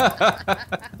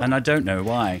 And I don't know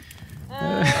why.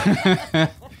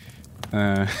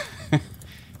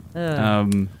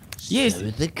 Yes.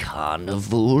 So the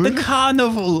carnival. The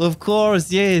carnival, of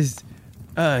course, yes.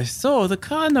 So the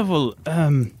carnival,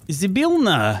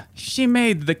 Zybilna, she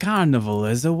made the carnival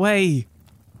as a way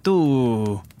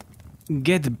to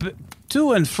get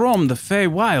to and from the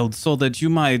Feywild so that you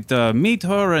might meet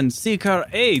her and seek her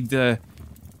aid.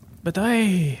 But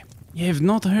I have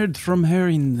not heard from her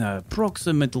in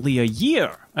approximately a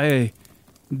year.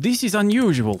 This is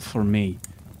unusual for me.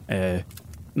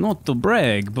 Not to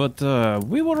brag, but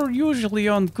we were usually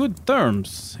on good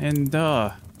terms, and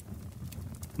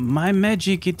my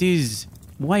magic, it is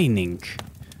waning.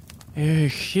 I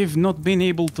have not been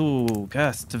able to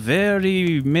cast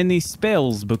very many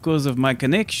spells because of my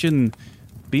connection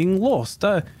being lost.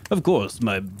 Of course,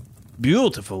 my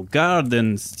beautiful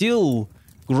garden still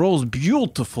grows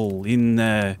beautiful in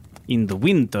the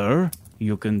winter,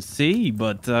 you can see,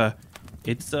 but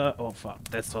it's oh fuck,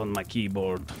 that's on my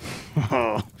keyboard.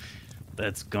 Oh,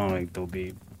 that's going to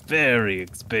be very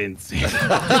expensive.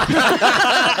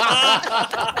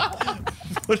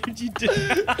 What did you do?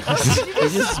 You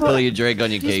just spill your drink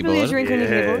on your You spill your keyboard. drink on your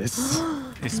keyboard. Yes.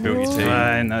 You spilled your tea.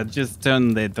 Fine, I'll just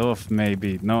turn it off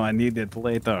maybe. No, I need it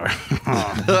later.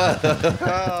 Fuck.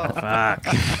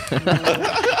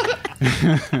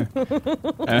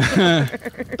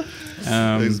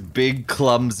 Those big,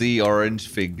 clumsy orange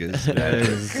fingers.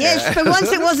 Yes, for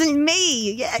once it wasn't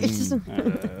me. Yes.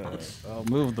 I'll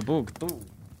move the book too.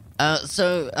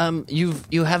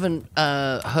 You haven't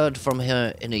heard from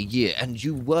her in a year, and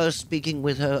you were speaking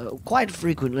with her quite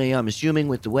frequently. I'm assuming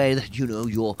with the way that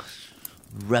your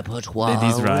repertoire.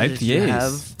 That is right, that you yes.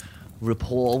 have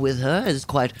rapport with her is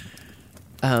quite,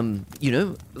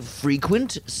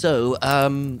 frequent. So,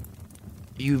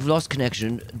 you've lost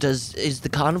connection. Is the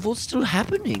carnival still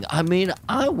happening? I mean,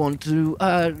 I want to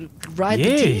ride the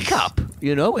Yes. teacup.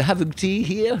 We're having tea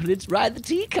here. Let's ride the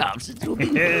teacups. It will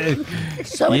be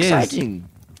so Yes. exciting.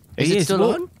 Is it Yes, still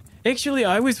well, on? Actually,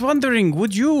 I was wondering,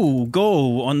 would you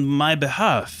go on my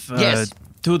behalf Yes.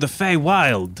 to the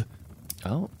Feywild?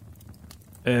 Oh.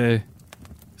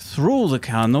 Through the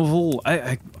carnival,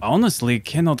 I honestly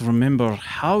cannot remember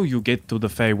how you get to the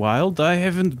Feywild. I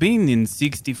haven't been in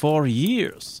 64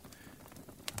 years.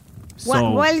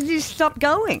 So Why did you stop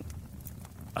going?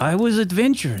 I was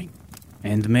adventuring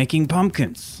and making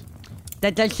pumpkins.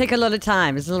 That does take a lot of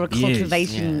time. There's a lot of Yes,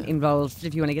 cultivation yeah. involved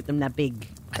if you want to get them that big.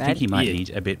 I Right? think he might Yeah. need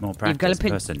a bit more gotta practice,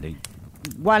 put- personally.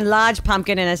 One large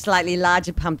pumpkin and a slightly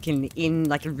larger pumpkin in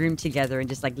like a room together and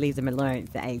just like leave them alone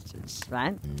for ages,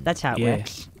 right? That's how it Yeah.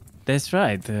 works. That's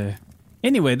right.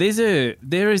 Anyway,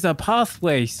 there is a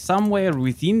pathway somewhere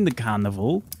within the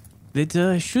carnival that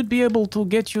should be able to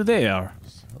get you there.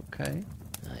 Okay.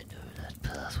 I know that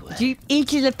pathway. Do you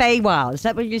into the Feywild? Is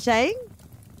that what you're saying?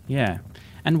 Yeah.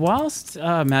 And whilst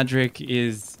Madryck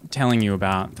is telling you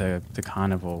about the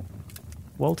carnival,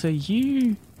 Walter,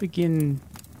 you begin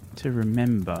to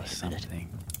remember something.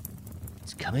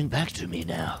 It's coming back to me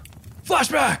now.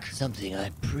 Flashback! Something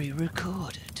I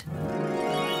pre-recorded.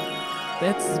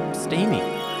 That's steamy.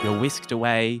 You're whisked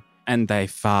away and they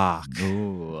fuck.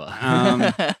 Ooh.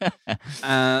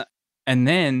 And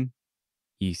then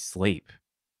you sleep.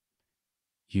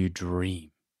 You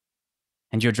dream.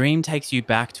 And your dream takes you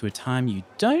back to a time you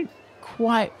don't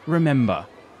quite remember.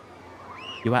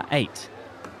 You are 8.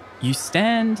 You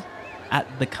stand at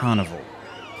the carnival.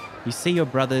 You see your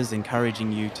brothers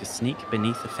encouraging you to sneak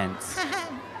beneath the fence.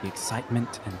 The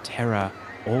excitement and terror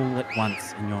all at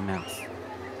once in your mouth.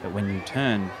 But when you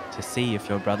turn to see if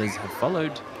your brothers have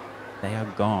followed, they are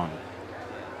gone.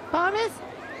 Boris,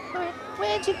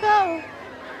 where'd you go?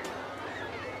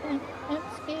 I'm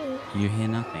scared. You hear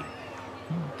nothing.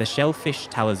 The shellfish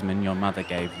talisman your mother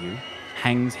gave you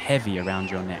hangs heavy around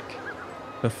your neck.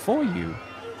 Before you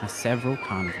are several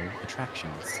carnival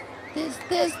attractions.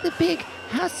 There's the big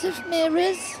House of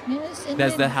Mirrors. Yes, and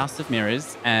There's the then- House of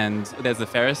Mirrors, and there's the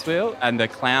Ferris wheel, and the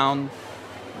clown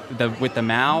with the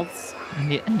mouths,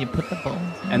 And you put the balls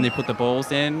in. and they put the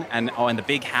balls in, and the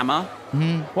big hammer.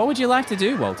 Mm. What would you like to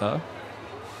do, Walter?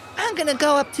 I'm gonna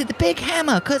go up to the big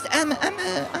hammer because I'm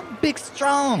big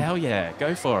strong. Hell yeah,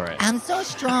 go for it. I'm so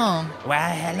strong. Why,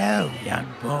 hello, young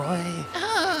boy.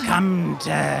 Ah. Come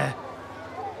to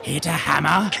hit a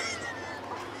hammer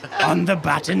on the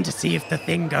button to see if the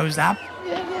thing goes up.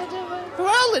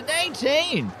 Roll an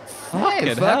 18.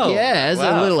 Fucking Fuck hell. yeah, as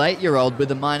Wow. a little 8-year-old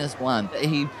with a -1.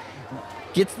 He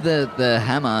gets the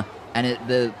hammer and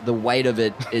the weight of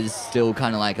it is still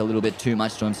kind of like a little bit too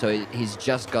much to him, so he's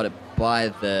just got it by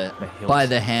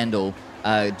the handle,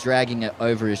 dragging it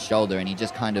over his shoulder, and he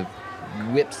just kind of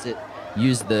whips it,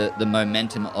 use the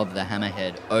momentum of the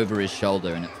hammerhead over his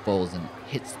shoulder, and it falls and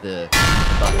hits the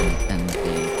button, and the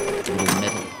little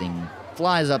metal thing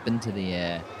flies up into the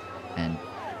air and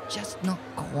just not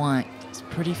quite. It's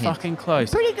pretty fucking close.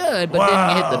 Pretty good, but then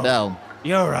you hit the Wow. bell.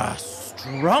 You're a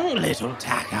strong little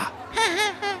tacker.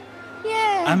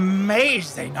 Yeah.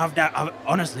 Amazing.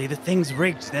 Honestly, the thing's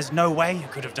rigged. There's no way you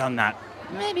could have done that.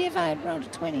 Maybe if I had rolled a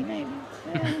 20, maybe.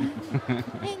 And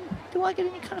do I get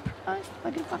any kind of prize? Do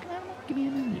I get a fucking animal? Give me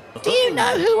an animal. Do you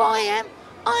know who I am?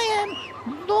 I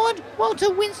am Lord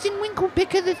Walter Winston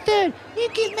Winklepicker III. You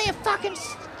give me a fucking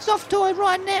soft toy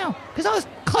right now, because I was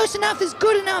close enough is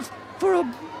good enough for a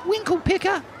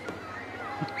Winklepicker.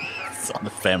 It's on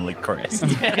the family crest.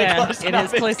 Yeah, it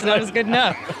is close enough is good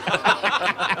enough.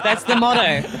 That's the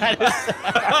motto.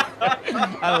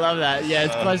 I love that. Yeah,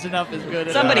 it's close enough is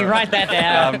good Somebody write that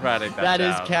down. I'm writing that That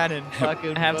is down. canon.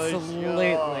 Fucking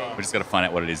Absolutely. We just got to find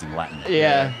out what it is in Latin.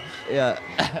 Yeah.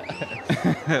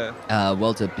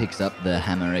 Walter picks up the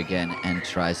hammer again and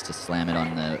tries to slam it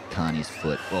on the carney's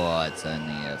foot. Oh, it's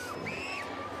only a 4.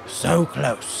 So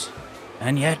close,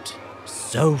 and yet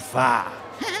so far.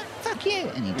 Fuck you.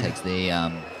 And he takes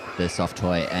the soft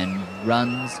toy and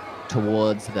runs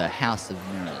towards the House of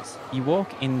Mirrors. You walk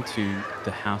into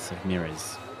the House of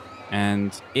Mirrors,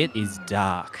 and it is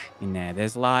dark in there.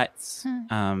 There's lights.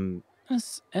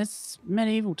 It's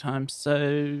medieval times,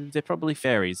 so they're probably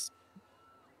fairies.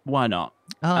 Why not?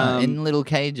 In little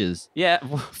cages. Yeah,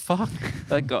 well, fuck.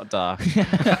 That got dark.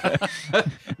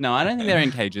 No, I don't think they're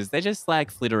in cages. They're just like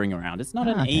flittering around. It's not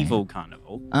an Okay. evil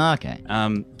carnival. Okay.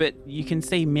 But you can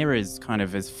see mirrors kind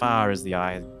of as far as the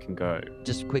eye can go.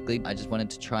 Just quickly, I just wanted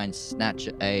to try and snatch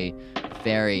a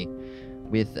fairy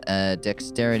with a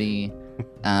dexterity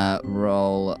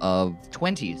roll of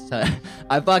 20. So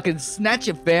I fucking snatch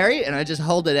a fairy and I just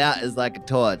hold it out as like a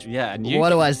torch. Yeah, and you. What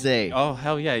do I see? Oh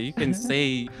hell yeah! You can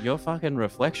see your fucking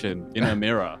reflection in a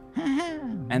mirror,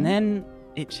 and then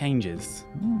it changes.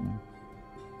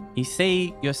 You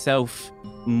see yourself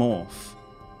morph.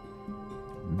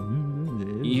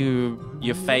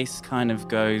 Your face kind of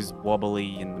goes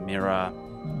wobbly in the mirror,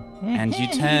 and you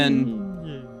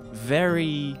turn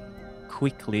very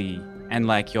quickly, and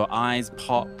like your eyes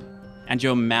pop, and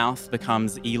your mouth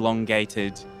becomes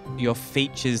elongated. Your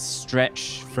features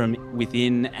stretch from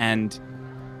within, and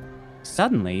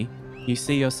suddenly you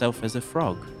see yourself as a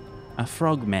frog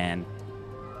man.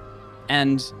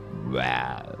 And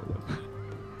wow.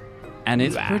 And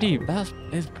it's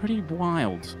it's pretty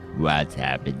wild. What's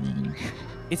happening?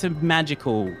 It's a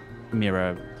magical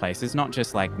mirror place. It's not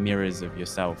just like mirrors of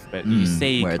yourself, but you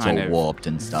see where it's kind all of warped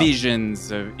and stuff.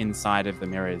 visions of inside of the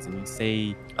mirrors, and you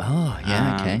see Oh,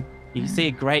 yeah, okay. you see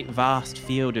a great vast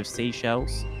field of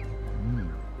seashells,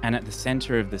 and at the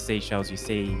center of the seashells you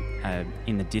see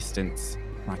in the distance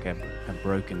like a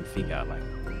broken figure, like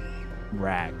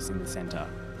rags in the center.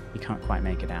 You can't quite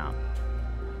make it out.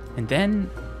 And then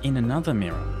in another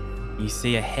mirror you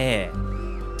see a hare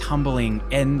tumbling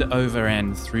end over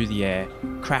end through the air,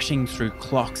 crashing through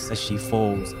clocks as she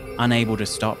falls, unable to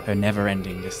stop her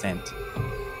never-ending descent.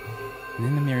 And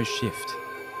then the mirrors shift.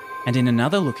 And in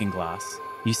another looking glass,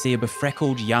 you see a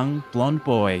befreckled young blonde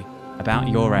boy about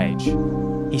your age.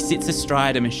 He sits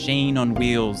astride a machine on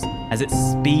wheels as it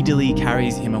speedily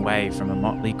carries him away from a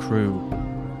motley crew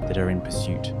that are in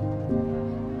pursuit.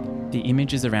 The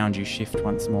images around you shift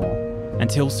once more,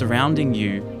 until surrounding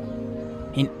you,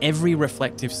 in every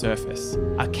reflective surface,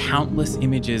 are countless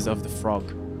images of the frog,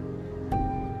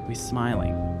 who is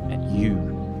smiling at you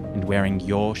and wearing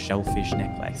your shellfish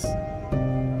necklace.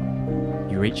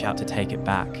 You reach out to take it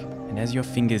back, and as your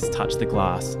fingers touch the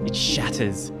glass, it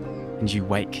shatters, and you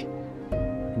wake.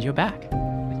 And you're back.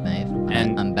 With Maeve.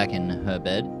 And- I'm back in her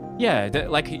bed. Yeah,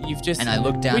 like you've just... And I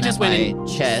look down we at just my went in.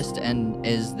 chest, and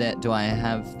do I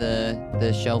have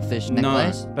the shellfish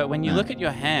necklace? No, but when you No. look at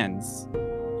your hands,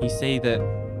 you see that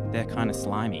they're kind of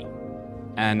slimy.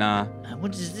 And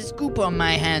What is this goop on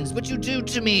my hands? What you do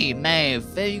to me, Maeve?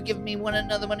 You give me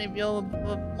another one of your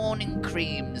morning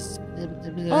creams.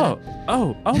 oh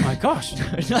my gosh.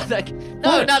 not like,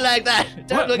 What? not like that.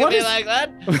 Don't What- look what at me is- like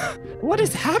that. What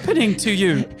is happening to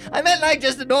you? I meant like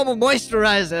just a normal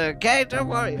moisturizer, okay? Don't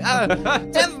worry.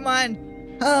 Never mind.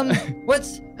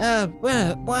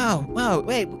 Wow,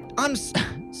 wait,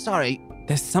 sorry.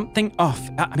 There's something off.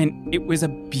 I mean, it was a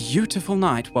beautiful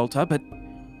night, Walter, but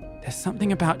there's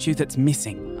something about you that's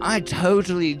missing. I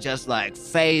totally just like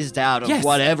phased out of Yes.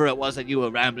 whatever it was that you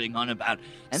were rambling on about.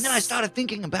 And then I started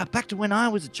thinking about back to when I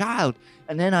was a child.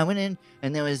 And then I went in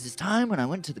and there was this time when I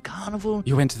went to the carnival.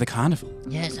 You went to the carnival?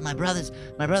 Yes, and my brothers,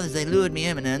 they lured me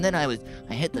in, and then I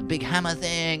hit the big hammer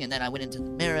thing, and then I went into the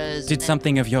mirrors. Did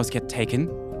something of yours get taken?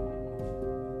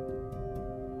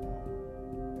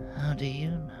 How do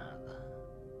you know?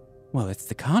 Well, it's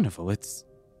the carnival. It's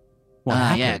what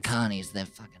happens. Yeah, carnies, they're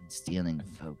fucking stealing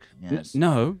folk. Yes.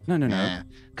 No.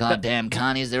 Goddamn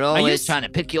carnies, they're you always s- trying to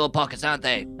pick your pockets, aren't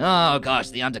they? Oh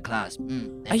gosh, the underclass.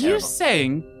 They're Are you terrible.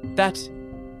 saying that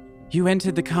you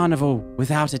entered the carnival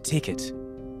without a ticket?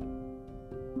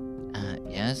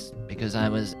 Yes, because I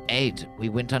was 8. We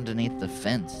went underneath the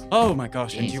fence. Oh my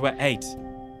gosh, and Jeez. you were 8.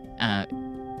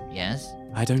 Yes?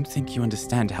 I don't think you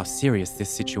understand how serious this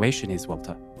situation is,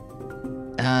 Walter.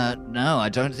 No, I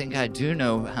don't think I do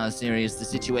know how serious the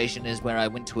situation is where I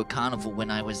went to a carnival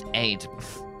when I was 8.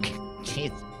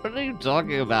 Jeez, what are you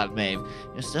talking about, Maeve?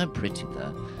 You're so pretty,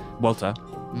 though. Walter,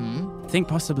 think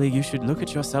possibly you should look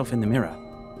at yourself in the mirror.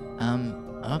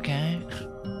 Okay.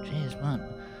 Jeez, what?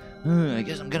 I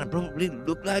guess I'm gonna probably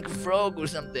look like a frog or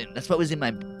something. That's what was in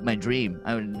my dream.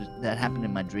 That happened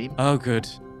in my dream. Oh, good.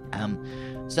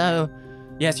 So...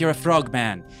 Yes, you're a frog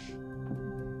man.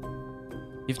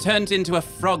 You've turned into a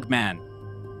frog man.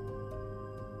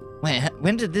 Wait,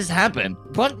 when did this happen?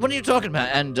 What are you talking about?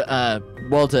 And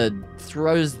Walter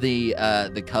throws the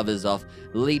covers off,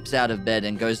 leaps out of bed,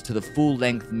 and goes to the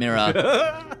full-length mirror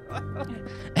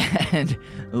and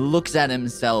looks at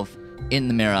himself in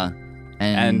the mirror.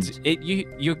 And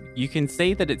you can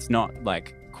see that it's not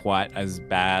like quite as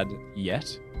bad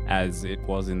yet as it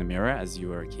was in the mirror as you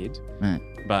were a kid. Right.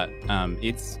 But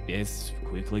it's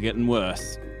quickly getting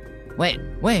worse. Wait,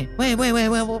 what's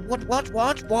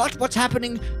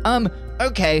happening?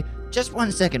 Okay, just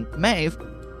one second. Maeve,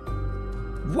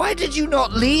 why did you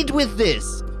not lead with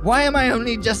this? Why am I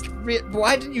only just,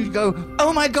 why didn't you go,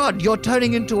 oh my god, you're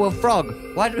turning into a frog?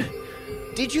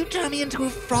 Did you turn me into a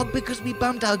frog because we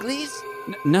bumped uglies?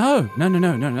 No,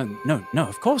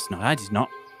 of course not. I did not.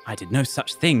 I did no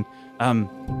such thing.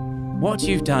 What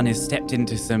you've done is stepped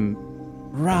into some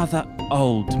rather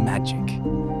old magic,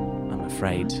 I'm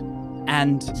afraid.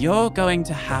 And you're going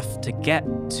to have to get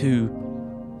to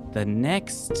the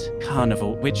next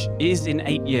carnival, which is in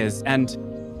 8 years. And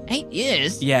 8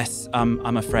 years? yes,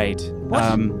 I'm afraid.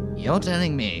 What? You're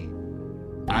telling me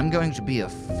I'm going to be a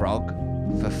frog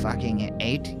for fucking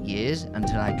 8 years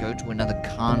until I go to another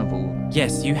carnival?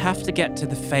 Yes, you have to get to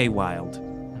the Feywild.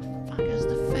 The fuck is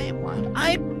the Feywild?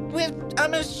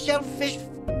 I'm a shellfish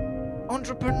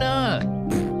entrepreneur.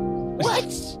 What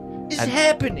is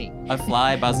happening? A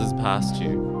fly buzzes past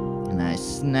you. And I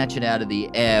snatch it out of the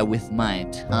air with my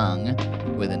tongue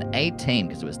with an 18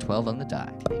 because it was 12 on the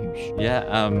die.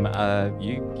 Yeah,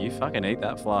 you fucking ate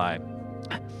that fly.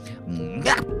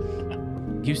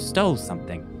 You stole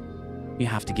something. You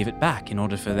have to give it back in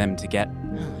order for them to get... Oh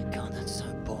my god, that's so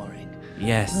boring.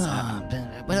 Yes.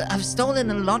 Well, I've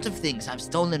stolen a lot of things. I've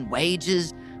stolen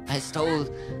wages. I stole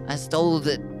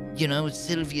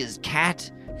Sylvia's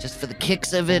cat just for the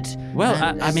kicks of it. Well,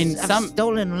 And I've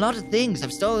stolen a lot of things.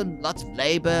 I've stolen lots of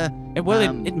labor.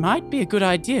 It might be a good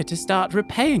idea to start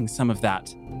repaying some of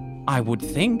that. I would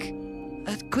think.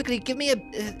 Quickly, give me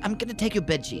I'm gonna take your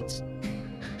bed sheets.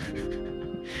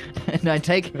 And I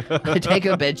take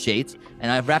her bed sheets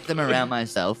and I wrap them around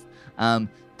myself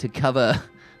to cover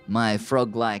my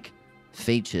frog-like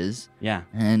features. Yeah.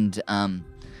 And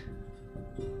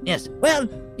yes. Well,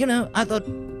 I thought.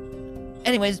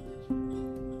 Anyways,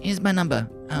 here's my number.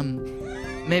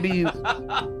 Maybe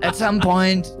at some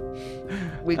point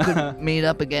we could meet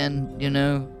up again.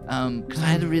 Because I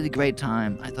had a really great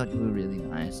time. I thought you were really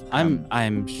nice.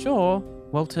 I'm sure,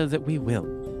 Walter, that we will.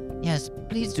 Yes,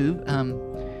 please do.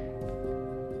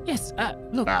 Yes.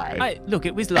 Look,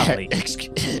 it was lovely.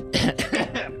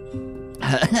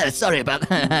 Sorry about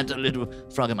that. I had a little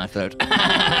frog in my throat.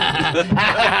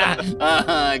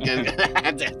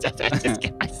 Just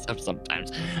get myself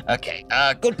sometimes. Okay,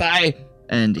 goodbye.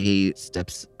 And he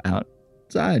steps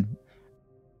outside.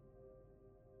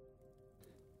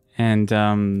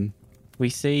 And we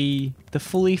see the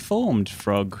fully formed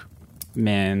frog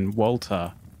man,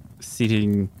 Walter,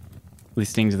 sitting,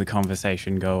 listening to the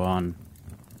conversation go on.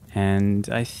 And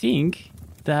I think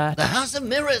that The House of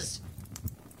Mirrors.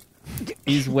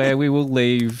 is where we will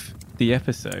leave the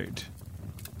episode.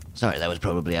 Sorry, that was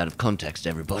probably out of context,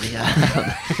 everybody.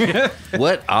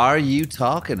 What are you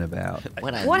talking about?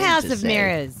 What House of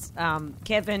Mirrors?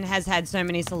 Kevin has had so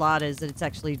many saladas that it's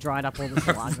actually dried up all the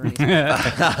salada.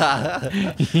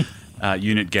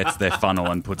 Unit gets their funnel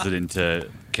and puts it into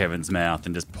Kevin's mouth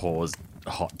and just pours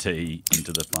hot tea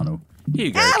into the funnel. Here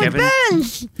you go, Kevin.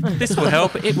 Burns! This will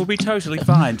help. It will be totally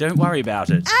fine. Don't worry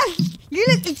about it.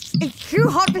 It's too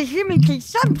hot for human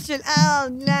consumption. Oh,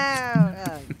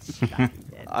 no.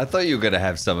 I thought you were going to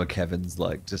have some of Kevin's,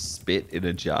 like, just spit in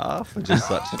a jar for just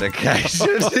such an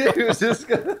occasion. He was just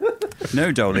gonna...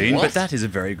 No, Dolene, What? but that is a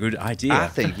very good idea. I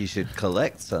think you should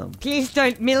collect some. Please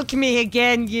don't milk me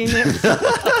again, Unit.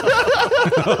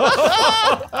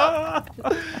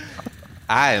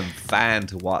 I am fine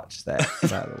to watch that,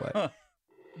 by the way.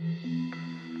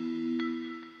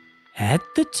 At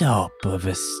the top of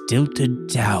a stilted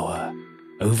tower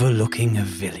overlooking a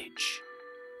village,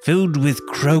 filled with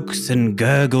croaks and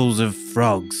gurgles of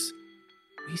frogs,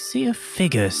 we see a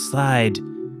figure slide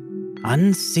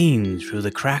unseen through the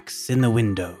cracks in the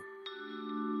window.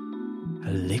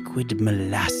 A liquid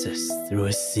molasses through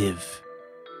a sieve.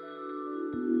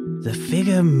 The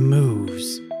figure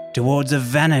moves towards a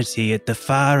vanity at the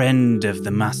far end of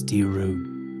the musty room.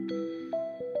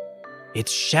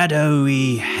 Its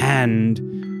shadowy hand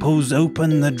pulls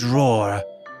open the drawer,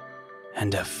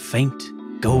 and a faint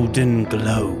golden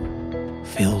glow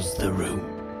fills the room.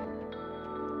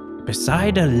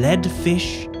 Beside a lead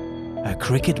fish, a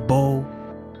cricket ball,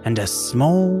 and a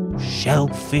small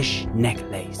shellfish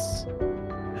necklace,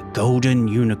 a golden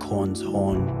unicorn's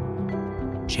horn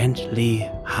gently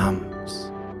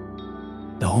hums.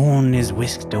 The horn is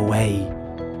whisked away,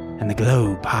 and the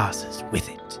glow passes with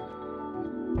it.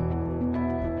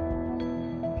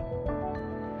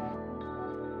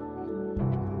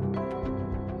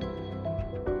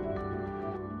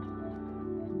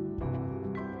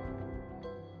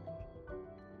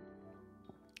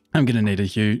 I'm going to need a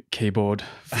keyboard.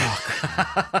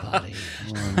 Buddy.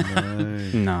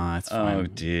 No, it's fine. Oh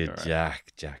dear, All right.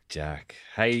 Jack.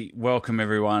 Hey, welcome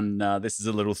everyone. This is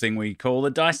a little thing we call a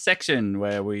dissection,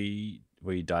 where we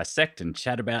dissect and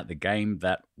chat about the game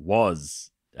that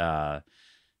was. That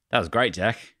was great,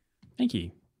 Jack. Thank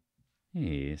you.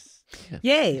 Yes.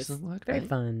 Yes, Excellent work, very mate.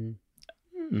 fun.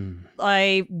 Hmm.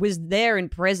 I was there and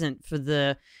present for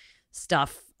the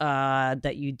stuff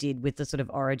that you did with the sort of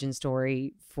origin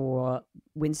story for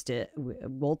Walter.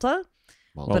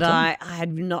 But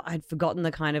I'd forgotten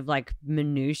the kind of like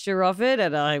minutiae of it,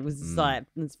 and I was like,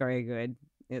 "It's very good.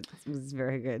 It was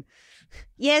very good."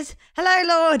 Yes, hello,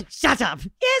 Lord. Shut up.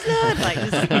 Yes, Lord. Like,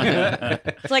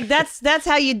 it's like that's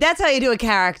how you do a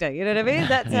character. You know what I mean?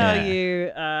 That's how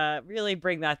you really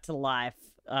bring that to life.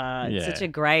 It's such a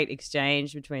great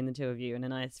exchange between the two of you, and a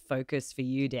nice focus for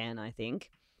you, Dan, I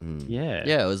think. Yeah.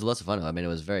 Yeah, it was lots of fun. I mean, it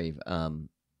was very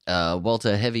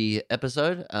Walter heavy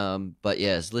episode. But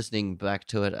yes, listening back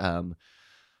to it,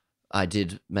 I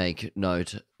did make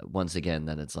note once again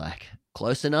that it's like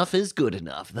close enough is good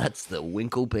enough. That's the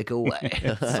winkle pickle way.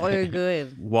 So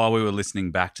good. While we were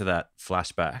listening back to that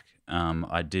flashback,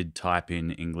 I did type in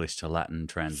English to Latin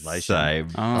translation. Same.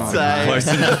 Oh, Same. Close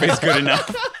enough is good enough.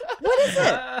 What is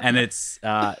it? And it's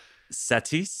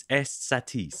satis est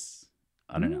satis.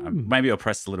 I don't know. Maybe I'll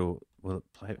press a little. Will it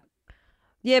play?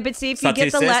 Yeah, but see if you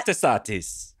get Satis the est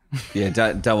satis. Yeah,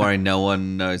 don't worry. No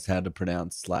one knows how to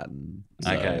pronounce Latin. So,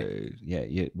 Okay.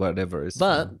 Yeah, whatever is.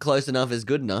 But close enough is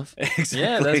good enough. Exactly.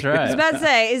 Yeah, that's I was right. about to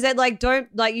say, is that like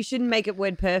you shouldn't make it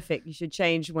word perfect. You should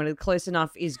change when close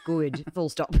enough is good. Full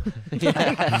stop. So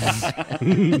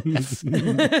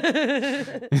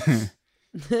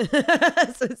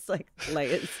it's like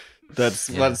layers. that's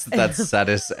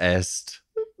satis est,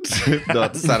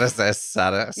 not satis est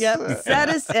satis. Yep.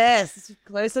 Satis S.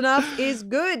 Close enough is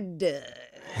good.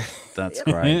 That's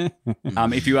great.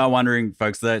 If you are wondering,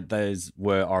 folks, that those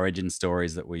were origin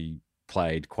stories that we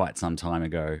played quite some time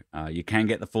ago. You can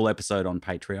get the full episode on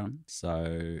Patreon.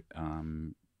 So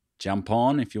jump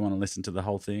on if you want to listen to the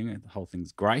whole thing. The whole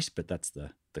thing's great, but that's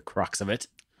the crux of it.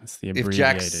 That's the If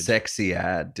abbreviated. Jack's sexy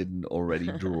ad didn't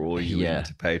already draw you Yeah,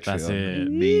 into that's Patreon, it.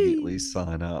 immediately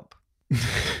sign up.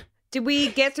 Did we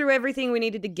get through everything we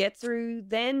needed to get through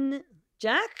then,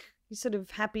 Jack? You sort of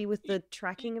happy with the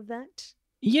tracking of that?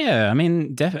 Yeah, I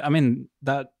mean,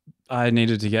 that I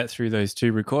needed to get through those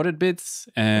 2 recorded bits,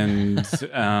 and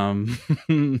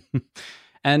and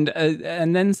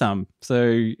then some.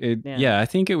 So I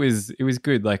think it was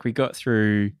good. Like we got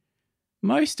through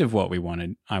most of what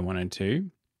I wanted to.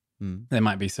 There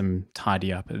might be some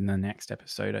tidy up in the next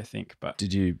episode, I think. But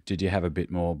Did you have a bit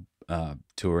more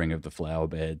touring of the flower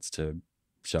beds to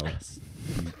show us.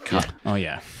 Cut. Oh,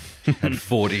 yeah. And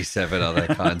 47 other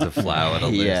kinds of flower on a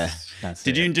Yeah. list. That's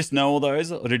Did it. you just know all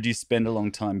those, or did you spend a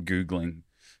long time Googling I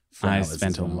flowers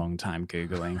spent as a well? long time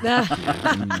Googling.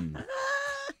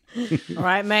 All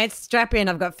right, mate, strap in.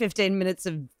 I've got 15 minutes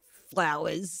of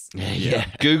flowers. Yeah.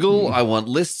 Google, I want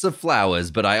lists of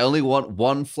flowers, but I only want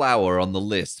one flower on the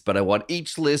list. But I want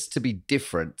each list to be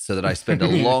different so that I spend a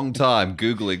long time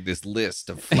Googling this list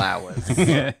of flowers.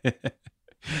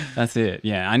 That's it.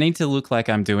 Yeah, I need to look like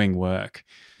I'm doing work.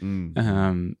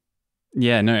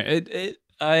 Yeah, no.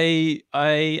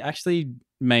 I actually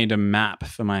made a map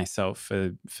for myself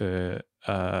for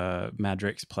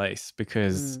Madryck's place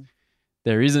because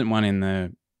there isn't one in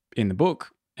the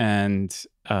book, and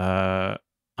I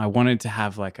wanted to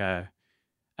have like a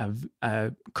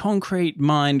concrete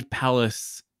mind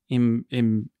palace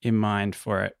in mind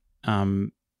for it.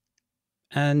 And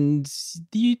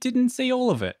you didn't see all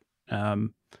of it.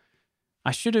 I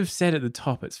should have said at the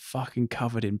top, it's fucking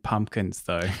covered in pumpkins,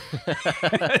 though.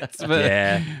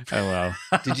 Yeah. Oh, well.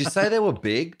 Did you say they were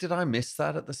big? Did I miss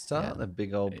that at the start? The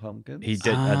big old pumpkins? He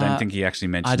did. I don't think he actually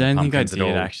mentioned I don't think I pumpkins did, at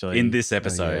all actually. in this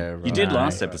episode. yeah, You did right.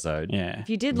 last episode. Yeah. If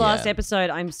you did last Yeah. episode,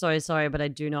 I'm so sorry, but I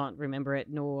do not remember it,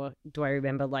 nor do I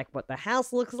remember like what the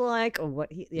house looks like or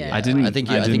what he. Yeah, I didn't- I think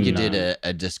I you didn't did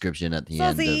a description at the end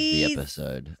of the Saucies.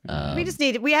 episode. We just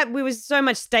needed. We was so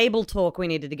much stable talk we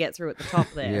needed to get through at the top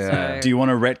there. Yeah. So. Do you want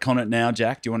to retcon it now,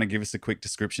 Jack? Do you want to give us a quick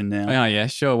description now? Oh, yeah,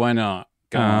 sure. Why not?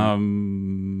 Go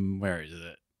on. Where is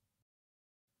it?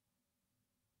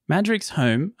 Madryck's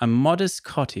home, a modest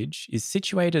cottage, is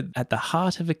situated at the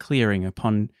heart of a clearing.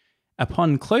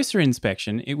 Upon closer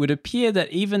inspection, it would appear that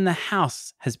even the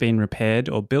house has been repaired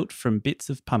or built from bits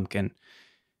of pumpkin.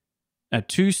 A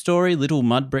 2-story little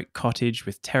mud brick cottage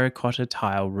with terracotta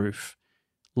tile roof.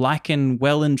 Lichen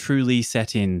well and truly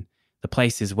set in. The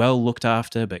place is well looked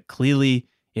after, but clearly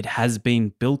it has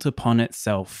been built upon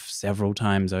itself several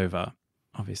times over.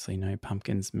 Obviously, no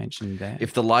pumpkins mentioned there.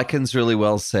 If the lichen's really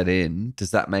well set in,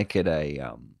 does that make it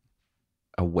a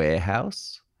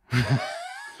warehouse?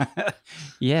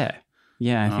 Yeah,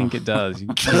 I think it does. You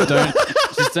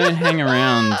just don't hang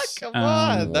around. Come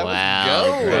on, that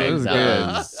Wow, was Greg's gold.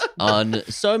 answers on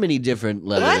so many different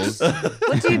levels.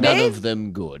 What do you None mean? of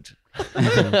them good.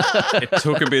 It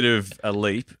took a bit of a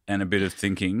leap and a bit of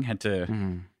thinking. Had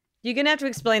to. You're gonna have to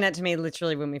explain that to me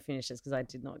literally when we finish this because I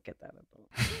did not get that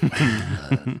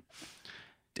at all.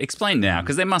 Explain now,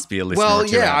 because there must be a listener. Well, or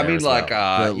two yeah, out I there mean, as like,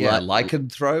 well.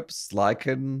 lycanthropes,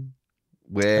 lichen,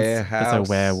 warehouse. That's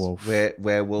a werewolf.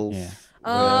 Werewolf. Yeah.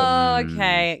 Oh,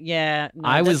 okay, yeah. No,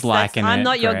 I was liking I'm it,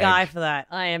 not your Greg. guy for that.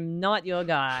 I am not your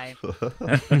guy. But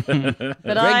Greg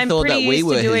I'm thought pretty that we used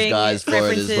were to his doing guys for it as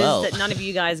references well. that none of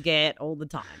you guys get all the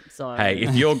time. So Hey,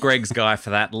 if you're Greg's guy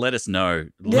for that, let us know.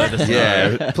 Let us know. Yeah,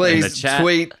 in the please chat.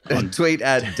 tweet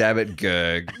at dammit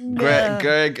Gerg.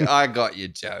 Greg, I got your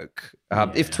joke.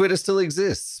 If Twitter still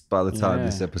exists by the time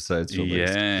this episode's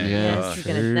released. Yeah. yes,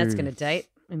 that's gonna date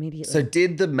immediately. So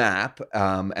did the map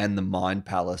and the Mind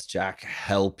Palace, Jack,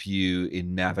 help you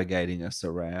in navigating us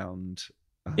around?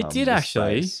 It did the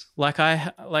actually. space? Like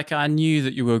I knew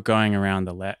that you were going around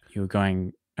you were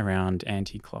going around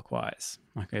anti-clockwise.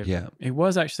 It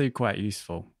was actually quite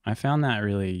useful. I found that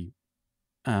really,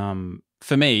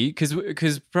 for me,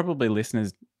 because probably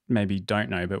listeners maybe don't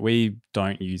know, but we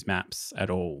don't use maps at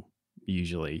all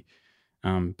usually.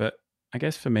 But I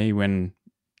guess for me, when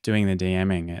doing the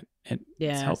DMing,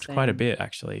 it's helped quite a same. bit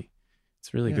actually.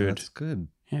 It's really good. That's good.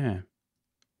 Yeah.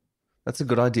 That's a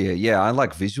good idea. Yeah, I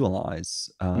like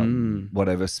visualize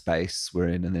whatever space we're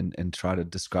in and try to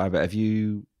describe it. Have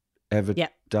you ever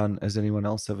done? Has anyone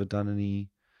else ever done any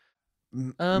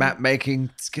map making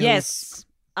skills? Yes,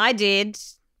 I did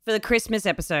for the Christmas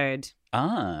episode.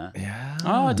 Yeah.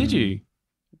 Oh, did you?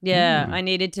 Yeah, I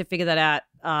needed to figure that out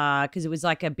because it was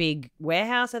like a big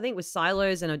warehouse, I think, with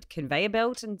silos and a conveyor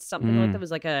belt and something like that. It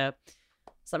was like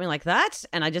something like that.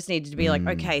 And I just needed to be like,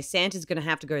 okay, Santa's going to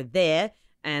have to go there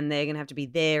and they're going to have to be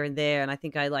there and there. And I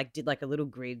think I did like a little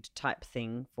grid type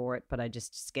thing for it, but I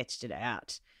just sketched it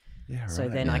out. Yeah, So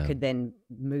then I could then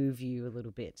move you a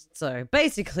little bit. So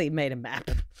basically made a map.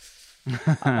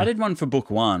 I did one for book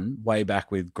 1 way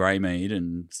back with Greymead,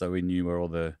 and so we knew where all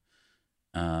the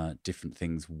different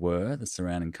things were, the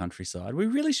surrounding countryside. We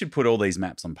really should put all these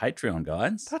maps on Patreon,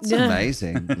 guys. That's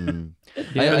amazing.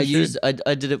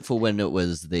 I did it for when it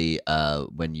was the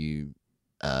when you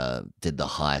did the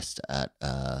heist at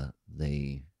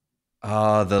the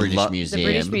the British Museum. The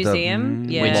British Museum,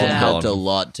 Which yeah. helped a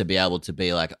lot to be able to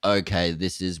be like, okay,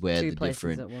 this is where Two the places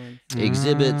different at once.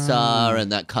 exhibits are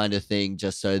and that kind of thing.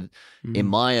 Just so in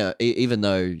my, even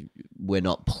though we're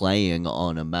not playing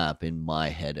on a map, in my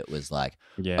head it was like,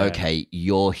 Yeah. okay,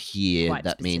 you're here. Quite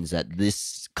that means that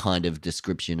this kind of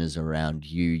description is around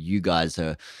you. You guys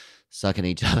are sucking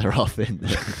each other off in the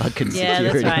fucking Yeah,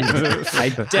 that's security. right.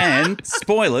 Hey, Dan,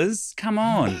 spoilers, come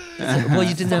on. Well,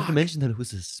 you didn't have to mention that it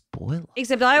was a spoiler.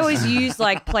 Except I always use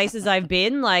like places I've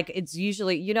been. Like it's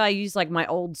usually, I use like my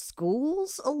old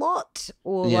schools a lot,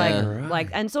 or Yeah. like,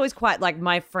 and it's always quite like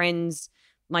my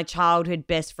childhood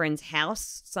best friend's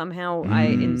house. Somehow I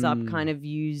ends up kind of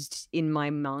used in my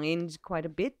mind quite a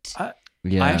bit.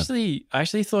 Yeah. I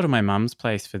actually thought of my mum's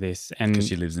place for this, and Because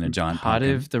she lives in a giant part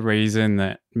pumpkin. of the reason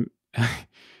that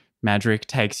Madryck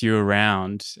takes you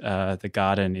around the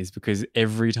garden is because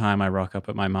every time I rock up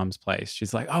at my mum's place,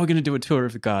 she's like, "Oh, we're going to do a tour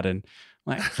of the garden."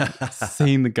 I'm like,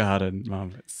 seen the garden,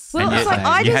 Mum. Well, And it's yet,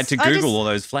 like, you had to Google all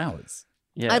those flowers.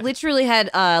 Yeah. I literally had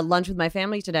lunch with my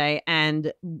family today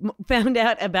and found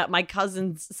out about my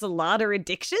cousin's salada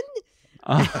addiction.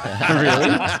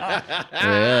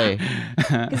 Really?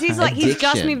 Because he's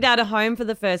just Addiction. moved out of home for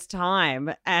the first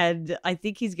time, and I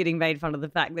think he's getting made fun of the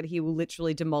fact that he will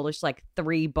literally demolish like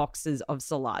 3 boxes of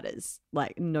saladas,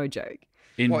 like no joke.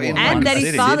 In What, one in And one that his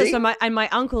city? father, my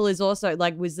uncle is also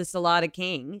like was the salada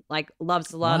king, like loves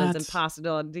saladas What? and passed it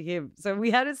on to him. So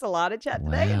we had a salada chat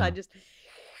today, and Wow. I just,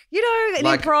 an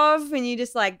Like- improv, and you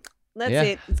just like, that's Yeah.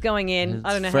 it, it's going in.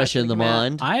 I don't know, It's fresh how in the come out.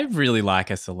 mind. I really like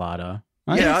a salada.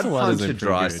 I Yeah, think I'd saladas punch are a pretty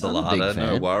dry good. I'm a big salada, no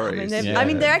fan. worries. I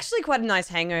mean, they're actually quite a nice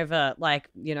hangover, like,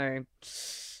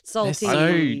 salty.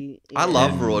 so- I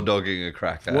love raw dogging a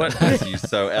cracker, What- as you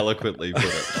so eloquently put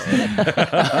it.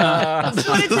 I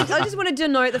just want to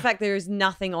denote the fact there is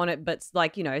nothing on it, but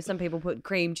like, some people put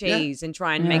cream cheese and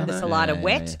try and make the salada Yeah,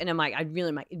 wet. yeah. And I'm like,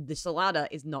 the salada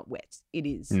is not wet. It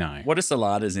is. No. What are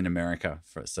saladas in America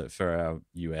for our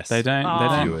US They don't. Oh. They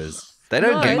don't. viewers? They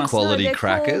don't No, get it's quality not, they're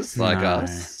crackers called- like No.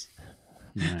 us.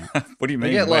 No. What do you They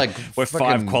mean? get, We're- like, we're 5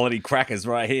 fucking- quality crackers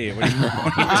right here. What are you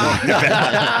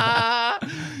talking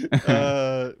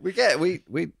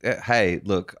about? Hey,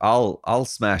 look, I'll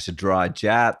smash a dry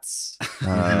Jats,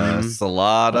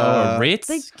 salada, Oh,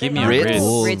 Ritz. Give me a Ritz. Ritz.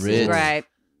 Oh, Ritz is Ritz. great.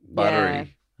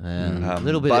 buttery. A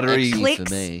little bit buttery- of extra for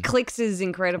Clicks. me. Clicks is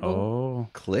incredible. Oh.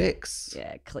 Clicks.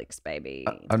 Yeah, Clicks, baby.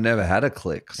 I've never had a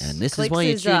Clicks. And this Clicks is why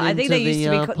you is, tune I into think they used the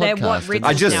to be. They're what podcast. Ritz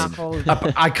I is just- now called.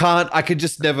 I could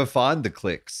just never find the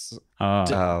Clicks. Oh.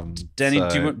 Danny, So-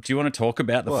 do you want to talk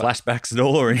about the What? flashbacks at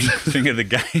all or anything of the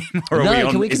game? Or are No, we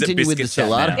on, can we is it continue with the biscuit chat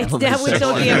salad now? It's now we're conversation?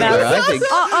 talking Where about. I think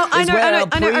I is know, where I our know.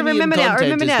 I premium remember now. I content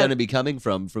remember is now. going to be coming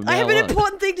from I now have an on.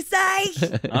 important thing to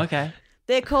say. Okay.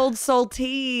 They're called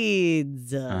saltines.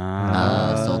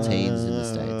 Saltines in the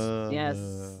States. Yes.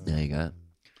 There you go.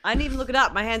 I didn't even look it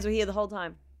up. My hands were here the whole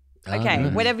time. Oh, Okay,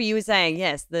 nice. whatever you were saying.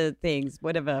 Yes, the things.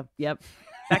 Whatever. Yep.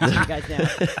 Back to you guys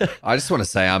now. I just want to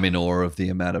say I'm in awe of the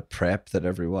amount of prep that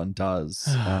everyone does,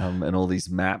 and all these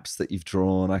maps that you've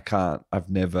drawn. I've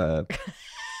never.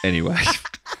 Anyway,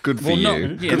 good for Well, you.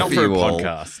 not Good for a you all.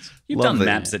 podcast. You've Love done it.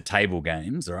 maps at table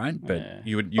games, all right? But Yeah.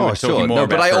 you were Oh, talking sure. more No, about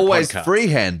but I for a always podcast.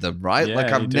 freehand them, right? Yeah, like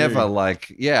you I've do. never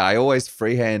I always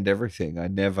freehand everything. I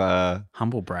never.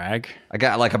 Humble brag. I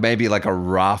got maybe a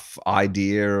rough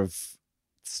idea of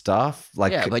stuff.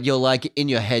 Like Yeah, but you're like in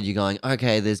your head, you're going,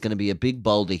 okay, there's going to be a big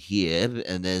boulder here,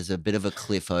 and there's a bit of a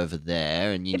cliff over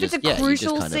there, and you If just it's a you just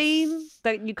crucial kind of- scene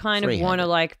that you kind of freehand want to it.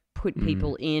 like put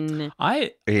people in.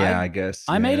 I guess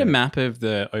I made yeah. a map of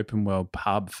the open world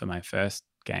pub for my first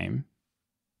game.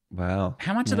 Wow.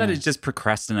 How much of that Yeah. is just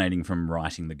procrastinating from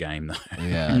writing the game, though?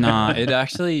 Yeah. No, it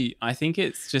actually, I think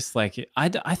it's just like,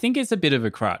 I think it's a bit of a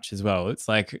crutch as well. It's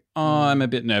like, oh, I'm a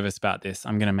bit nervous about this.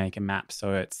 I'm going to make a map.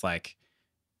 So it's like,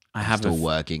 I have Still a,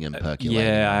 working and percolating.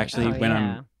 yeah, I right? actually, Oh, when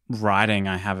yeah. I'm writing,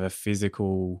 I have a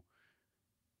physical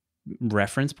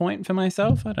reference point for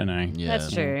myself. I don't know. Yeah.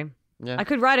 That's true. Yeah. I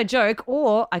could write a joke,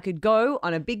 or I could go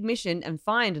on a big mission and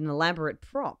find an elaborate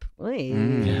prop. Oy.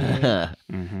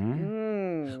 Mm-hmm.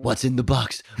 Mm. What's in the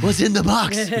box? What's in the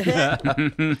box? The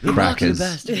box, you Crackers.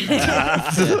 bastard.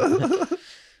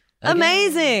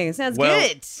 Amazing. Sounds Well,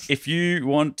 good. If you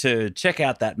want to check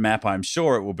out that map, I'm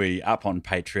sure it will be up on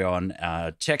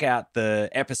Patreon. Check out the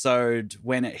episode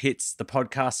when it hits the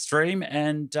podcast stream,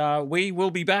 and we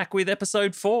will be back with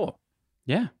episode 4.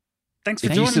 Yeah. Thanks for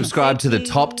If you joining us. subscribe to the Thank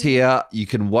you. top tier, you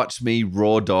can watch me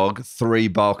raw dog 3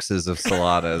 boxes of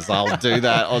saladas. I'll do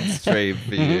that on stream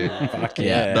for you. Fuck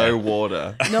yeah. No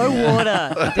water. No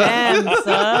water. Damn,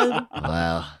 son.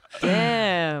 Wow.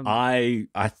 Damn. I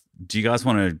do you guys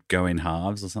want to go in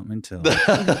halves or something to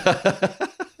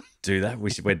do that.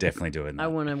 We're definitely doing that. I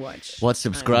want to watch. What,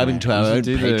 subscribing to our own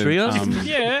Do the, Patreon?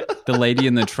 Yeah. The Lady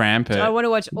and the Tramp. I want to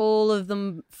watch all of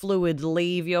the fluid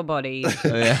leave your body. Oh,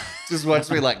 yeah. Just watch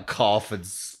me like cough and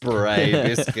spray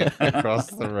biscuit across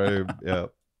the room. Yeah.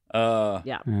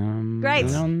 Yeah. Great.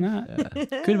 Great. On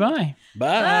that. Goodbye.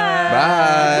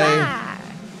 Bye.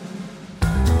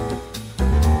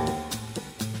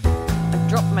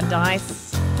 Drop my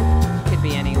dice. Could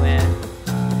be anywhere.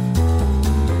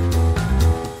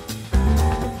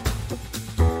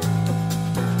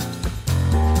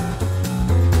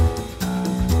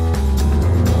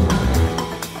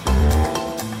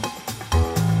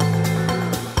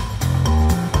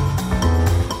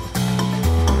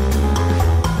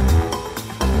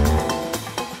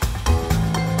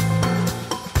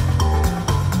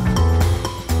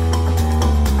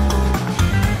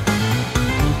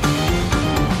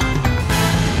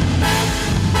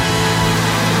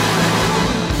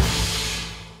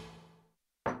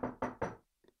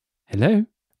 Hello.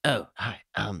 Oh, hi.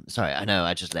 Sorry, I know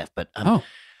I just left, but Oh.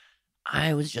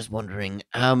 I was just wondering.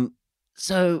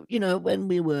 So when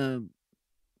we were,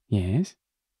 Yes.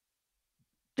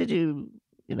 did you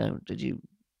did you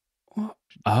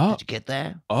Oh. get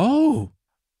there? Oh.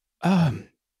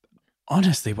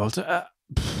 Honestly, Walter.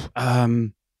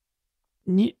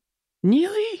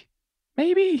 Nearly.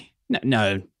 Maybe.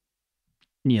 No.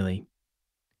 Nearly.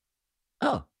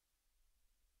 Oh.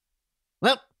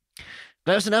 Well,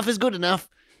 close enough is good enough.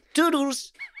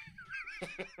 Toodles.